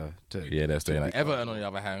Yeah. me to. Yeah, they're staying. Like Everton, on the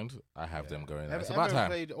other hand, I have them going. It's about Everton time.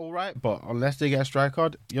 played all right, but unless they get a striker,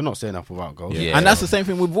 you're not staying up without goals. Yeah. and that's the same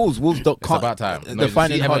thing with Wolves. Wolves can't. It's about time. They're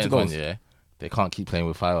finding it hard to Everton's go. one, yeah, they can't keep playing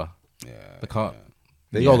with fire. Yeah. They can't.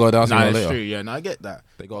 They gotta go down Nah, sooner or it's later. true. Yeah, no, I get that.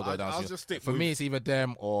 They gotta go down I'll sooner. just stick For with- me, it's either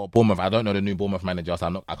them or Bournemouth. I don't know the new Bournemouth manager,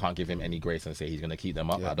 so I can't give him any grace and say he's gonna keep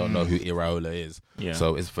them up. Yeah. I don't know who Iraola is. Yeah.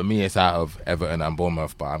 So it's for me, it's out of Everton and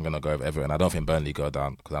Bournemouth, but I'm gonna go with Everton. I don't think Burnley go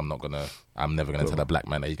down because I'm never gonna tell the black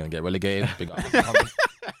man that he's gonna get relegated.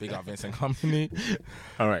 Big up Vincent Company.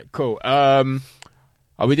 All right, cool. Are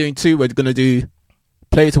we doing two? We're gonna do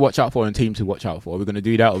player to watch out for and team to watch out for. Are we gonna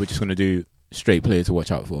do that, or we're just gonna do straight player to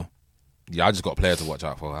watch out for? Yeah, I just got player to watch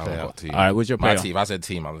out for. I haven't got team. All right, what's your My player? team. If I said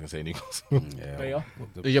team, I was gonna say Newcastle. Yeah. Player?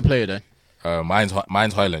 Who's your player then?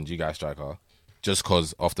 Mine's Hoyland. You guys striker, just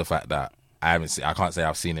because of the fact that I can't say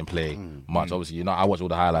I've seen him play much. Obviously, I watch all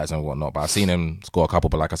the highlights and whatnot, but I've seen him score a couple.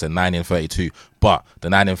 But like I said, 9 in 32. But the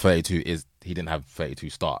 9 in 32 is he didn't have 32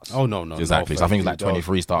 starts. Oh no, exactly. So I think it's like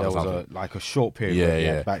 23 starts or There something. was like a short period. Yeah, where he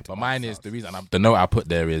had yeah. back-to-back But mine is starts. the reason. The note I put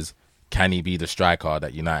there is, can he be the striker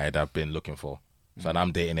that United have been looking for? So and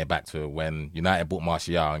I'm dating it back to when United bought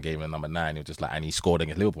Martial and gave him number 9. It was just like, and he scored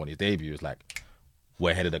against Liverpool on his debut. It was like,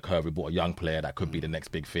 we're ahead of the curve. We bought a young player that could be the next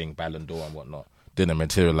big thing, Ballon d'Or and whatnot. Didn't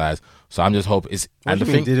materialize. So I'm just hoping it's. What do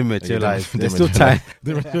you mean didn't materialize? Didn't There's still materialize. time.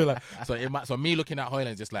 Didn't materialize. So me looking at Hoyland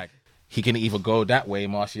is just like, he can either go that way,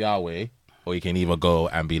 Martial way, or he can either go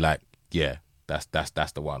and be like, yeah, that's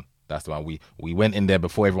the one. That's the one. We went in there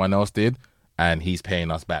before everyone else did, and he's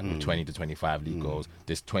paying us back with 20 to 25 league goals.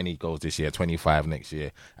 This 20 goals this year, 25 next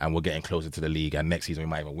year, and we're getting closer to the league. And next season we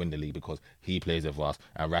might even win the league because he plays with us,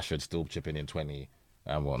 and Rashford's still chipping in 20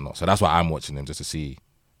 and whatnot. So that's why I'm watching him, just to see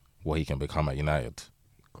what he can become at United.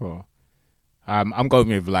 Cool. I'm going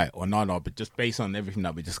with like Onana, but just based on everything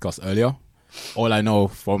that we discussed earlier, all I know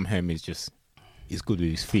from him is just he's good with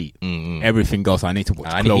his feet. Everything else I need to watch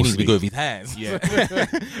And he needs to closely. be good with his hands.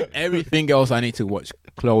 Yeah. Everything else I need to watch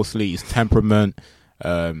closely. His temperament,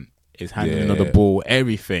 his handling of the ball,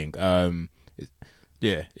 everything.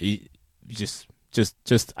 He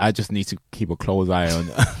I just need to keep a close eye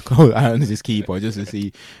on his keeper just to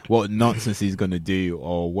see what nonsense he's gonna do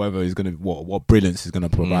or whether he's gonna what brilliance he's gonna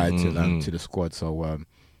provide to the squad. So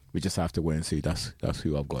we just have to wait and see. That's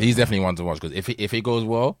who I've got. He's definitely one to watch because if it goes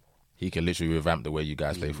well, he can literally revamp the way you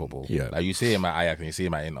guys play football. Yeah. Like you see him at Ajax and you see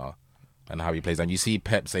him at Inter and how he plays. And you see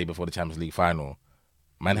Pep say before the Champions League final,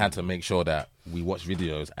 man had to make sure that we watch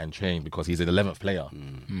videos and train because he's an 11th player. Do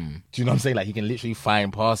you know what I'm saying? Like he can literally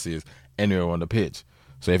find passes anywhere on the pitch.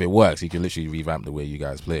 So if it works, he can literally revamp the way you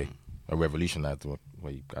guys play. Or revolutionize the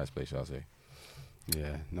way you guys play, shall I say.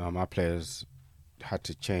 Yeah, no, my players had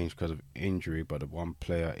to change because of injury, but the one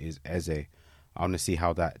player is Eze. I want to see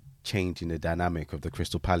how that change in the dynamic of the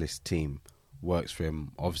Crystal Palace team works for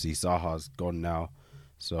him. Obviously, Zaha's gone now,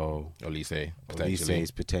 so Olise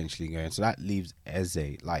is potentially going. So that leaves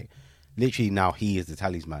Eze. Like, literally now he is the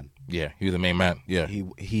talisman. Yeah, he was the main man. Yeah.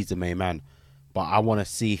 He's the main man. But I want to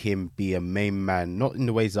see him be a main man, not in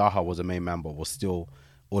the way Zaha was a main man, but was still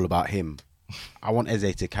all about him. I want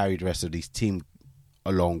Eze to carry the rest of this team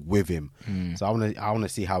along with him. So I want to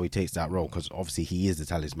see how he takes that role because obviously he is the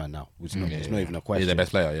talisman now. It's not even a question. He's the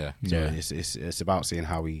best player, yeah. So it's about seeing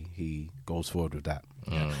how he goes forward with that.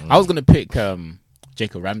 I was gonna pick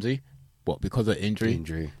Jacob Ramsey, but because of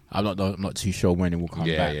injury, I'm not too sure when it will come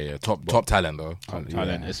back. Yeah. Top talent though.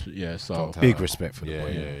 Talent, so Big respect for the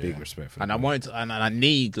boy. Yeah. Big respect for and the I boy. wanted to, and I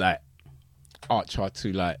need like Archer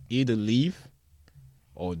to like either leave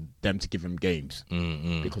or them to give him games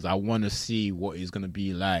because I want to see what he's gonna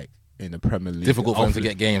be like in the Premier League. Difficult for him to Hopefully-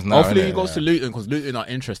 get games now. Hopefully innit? he goes to Luton because Luton are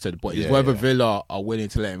interested, but it's whether Villa are willing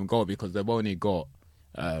to let him go because they've only got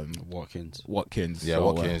Watkins. Yeah, so,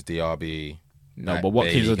 Watkins, DRB. no, Like, but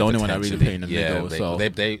Watkins Bailey is the only one that really potentially- play in the middle. So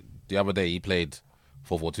they the other day he played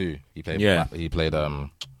 4-4-2. He played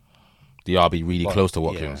DRB really close to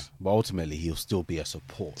Watkins. Yeah. But ultimately, he'll still be a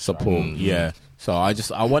support. Yeah. So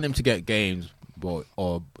I want him to get games,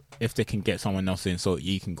 or if they can get someone else in, so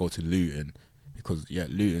he can go to Luton, because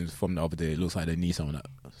Luton's from the other day. It looks like they need someone that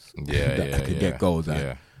can get goals.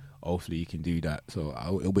 And hopefully, he can do that. So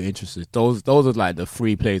it'll be interesting. Those are like the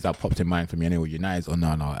three players that popped in mind for me anyway. United's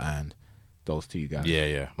Onana and those two guys.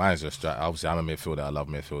 Yeah. Mine's just obviously I'm a midfielder. I love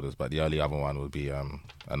midfielders, but the only other one would be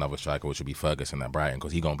another striker, which would be Ferguson at Brighton,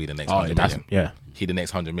 because he's gonna be the next 100 million. Yeah, he the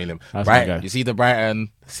next 100 million. That's Brighton, you see the Brighton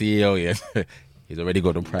CEO, yeah, he's already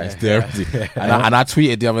got the price there. And I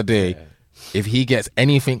tweeted the other day, if he gets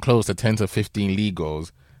anything close to 10 to 15 league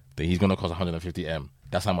goals, then he's gonna cost 150M.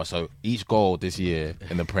 That's how much. So each goal this year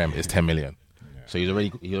in the Prem is 10 million. So he's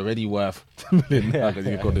already worth 10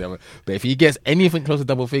 million. But if he gets anything close to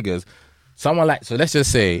double figures, someone like, so let's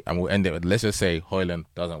just say, and we'll end it with, let's just say Højlund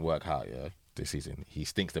doesn't work out, this season. He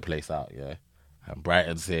stinks the place out, And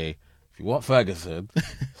Brighton say, if you want Ferguson,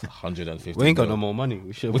 it's 150. We ain't got no more money.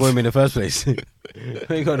 We should have bought him in the first place. We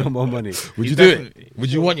ain't got no more money. Would you do it?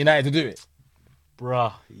 Would you want United to do it?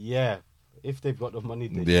 Bruh, yeah. If they've got the money,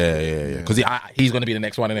 then yeah. Because he's going to be the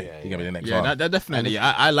next one, isn't he? He's going to be the next one. Yeah, that definitely.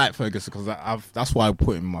 I like Ferguson because that's why I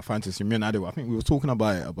put him in my fantasy. Me and Adu, I think we were talking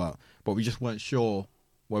about it, but we just weren't sure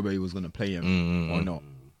whether he was going to play him or not.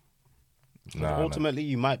 Ultimately,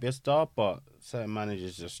 you might be a star, but certain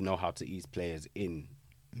managers just know how to ease players in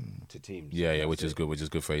to teams. Yeah, which is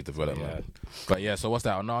good for his development. But yeah, so what's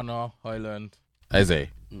that? Onana, Højlund, Eze.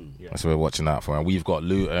 That's what we're watching out for. And we've got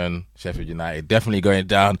Luton, Sheffield United definitely going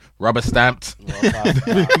down. Rubber stamped.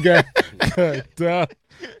 Going down.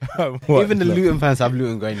 Even the Luton fans have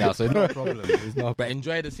Luton going down, so no problem. But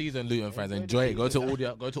enjoy the season, Luton fans. Enjoy it. Go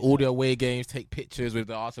to all the away games. Take pictures with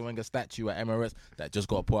the Arsene Wenger statue at Emirates that just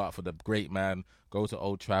got put out for the great man. Go to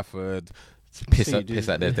Old Trafford. Piss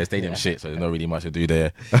at their stadium shit, so there's not really much to do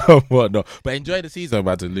there. But enjoy the season,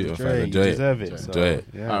 man, to Luton fans. Enjoy it. Enjoy it.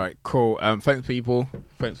 Yeah. All right, cool. Thanks, people.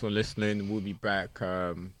 Thanks for listening. We'll be back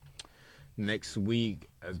next week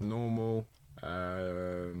as normal.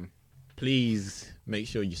 Please make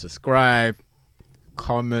sure you subscribe,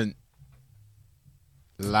 comment,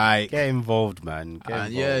 like, get involved, man.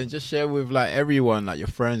 Yeah, just share with like everyone, like your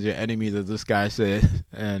friends, your enemies, as this guy said,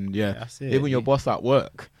 and even your boss at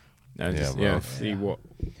work. And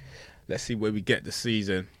let's see where we get the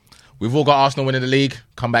season. We've all got Arsenal winning the league.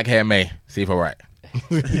 Come back here in May. See if we're right.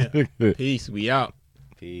 Peace. We out.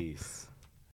 Peace.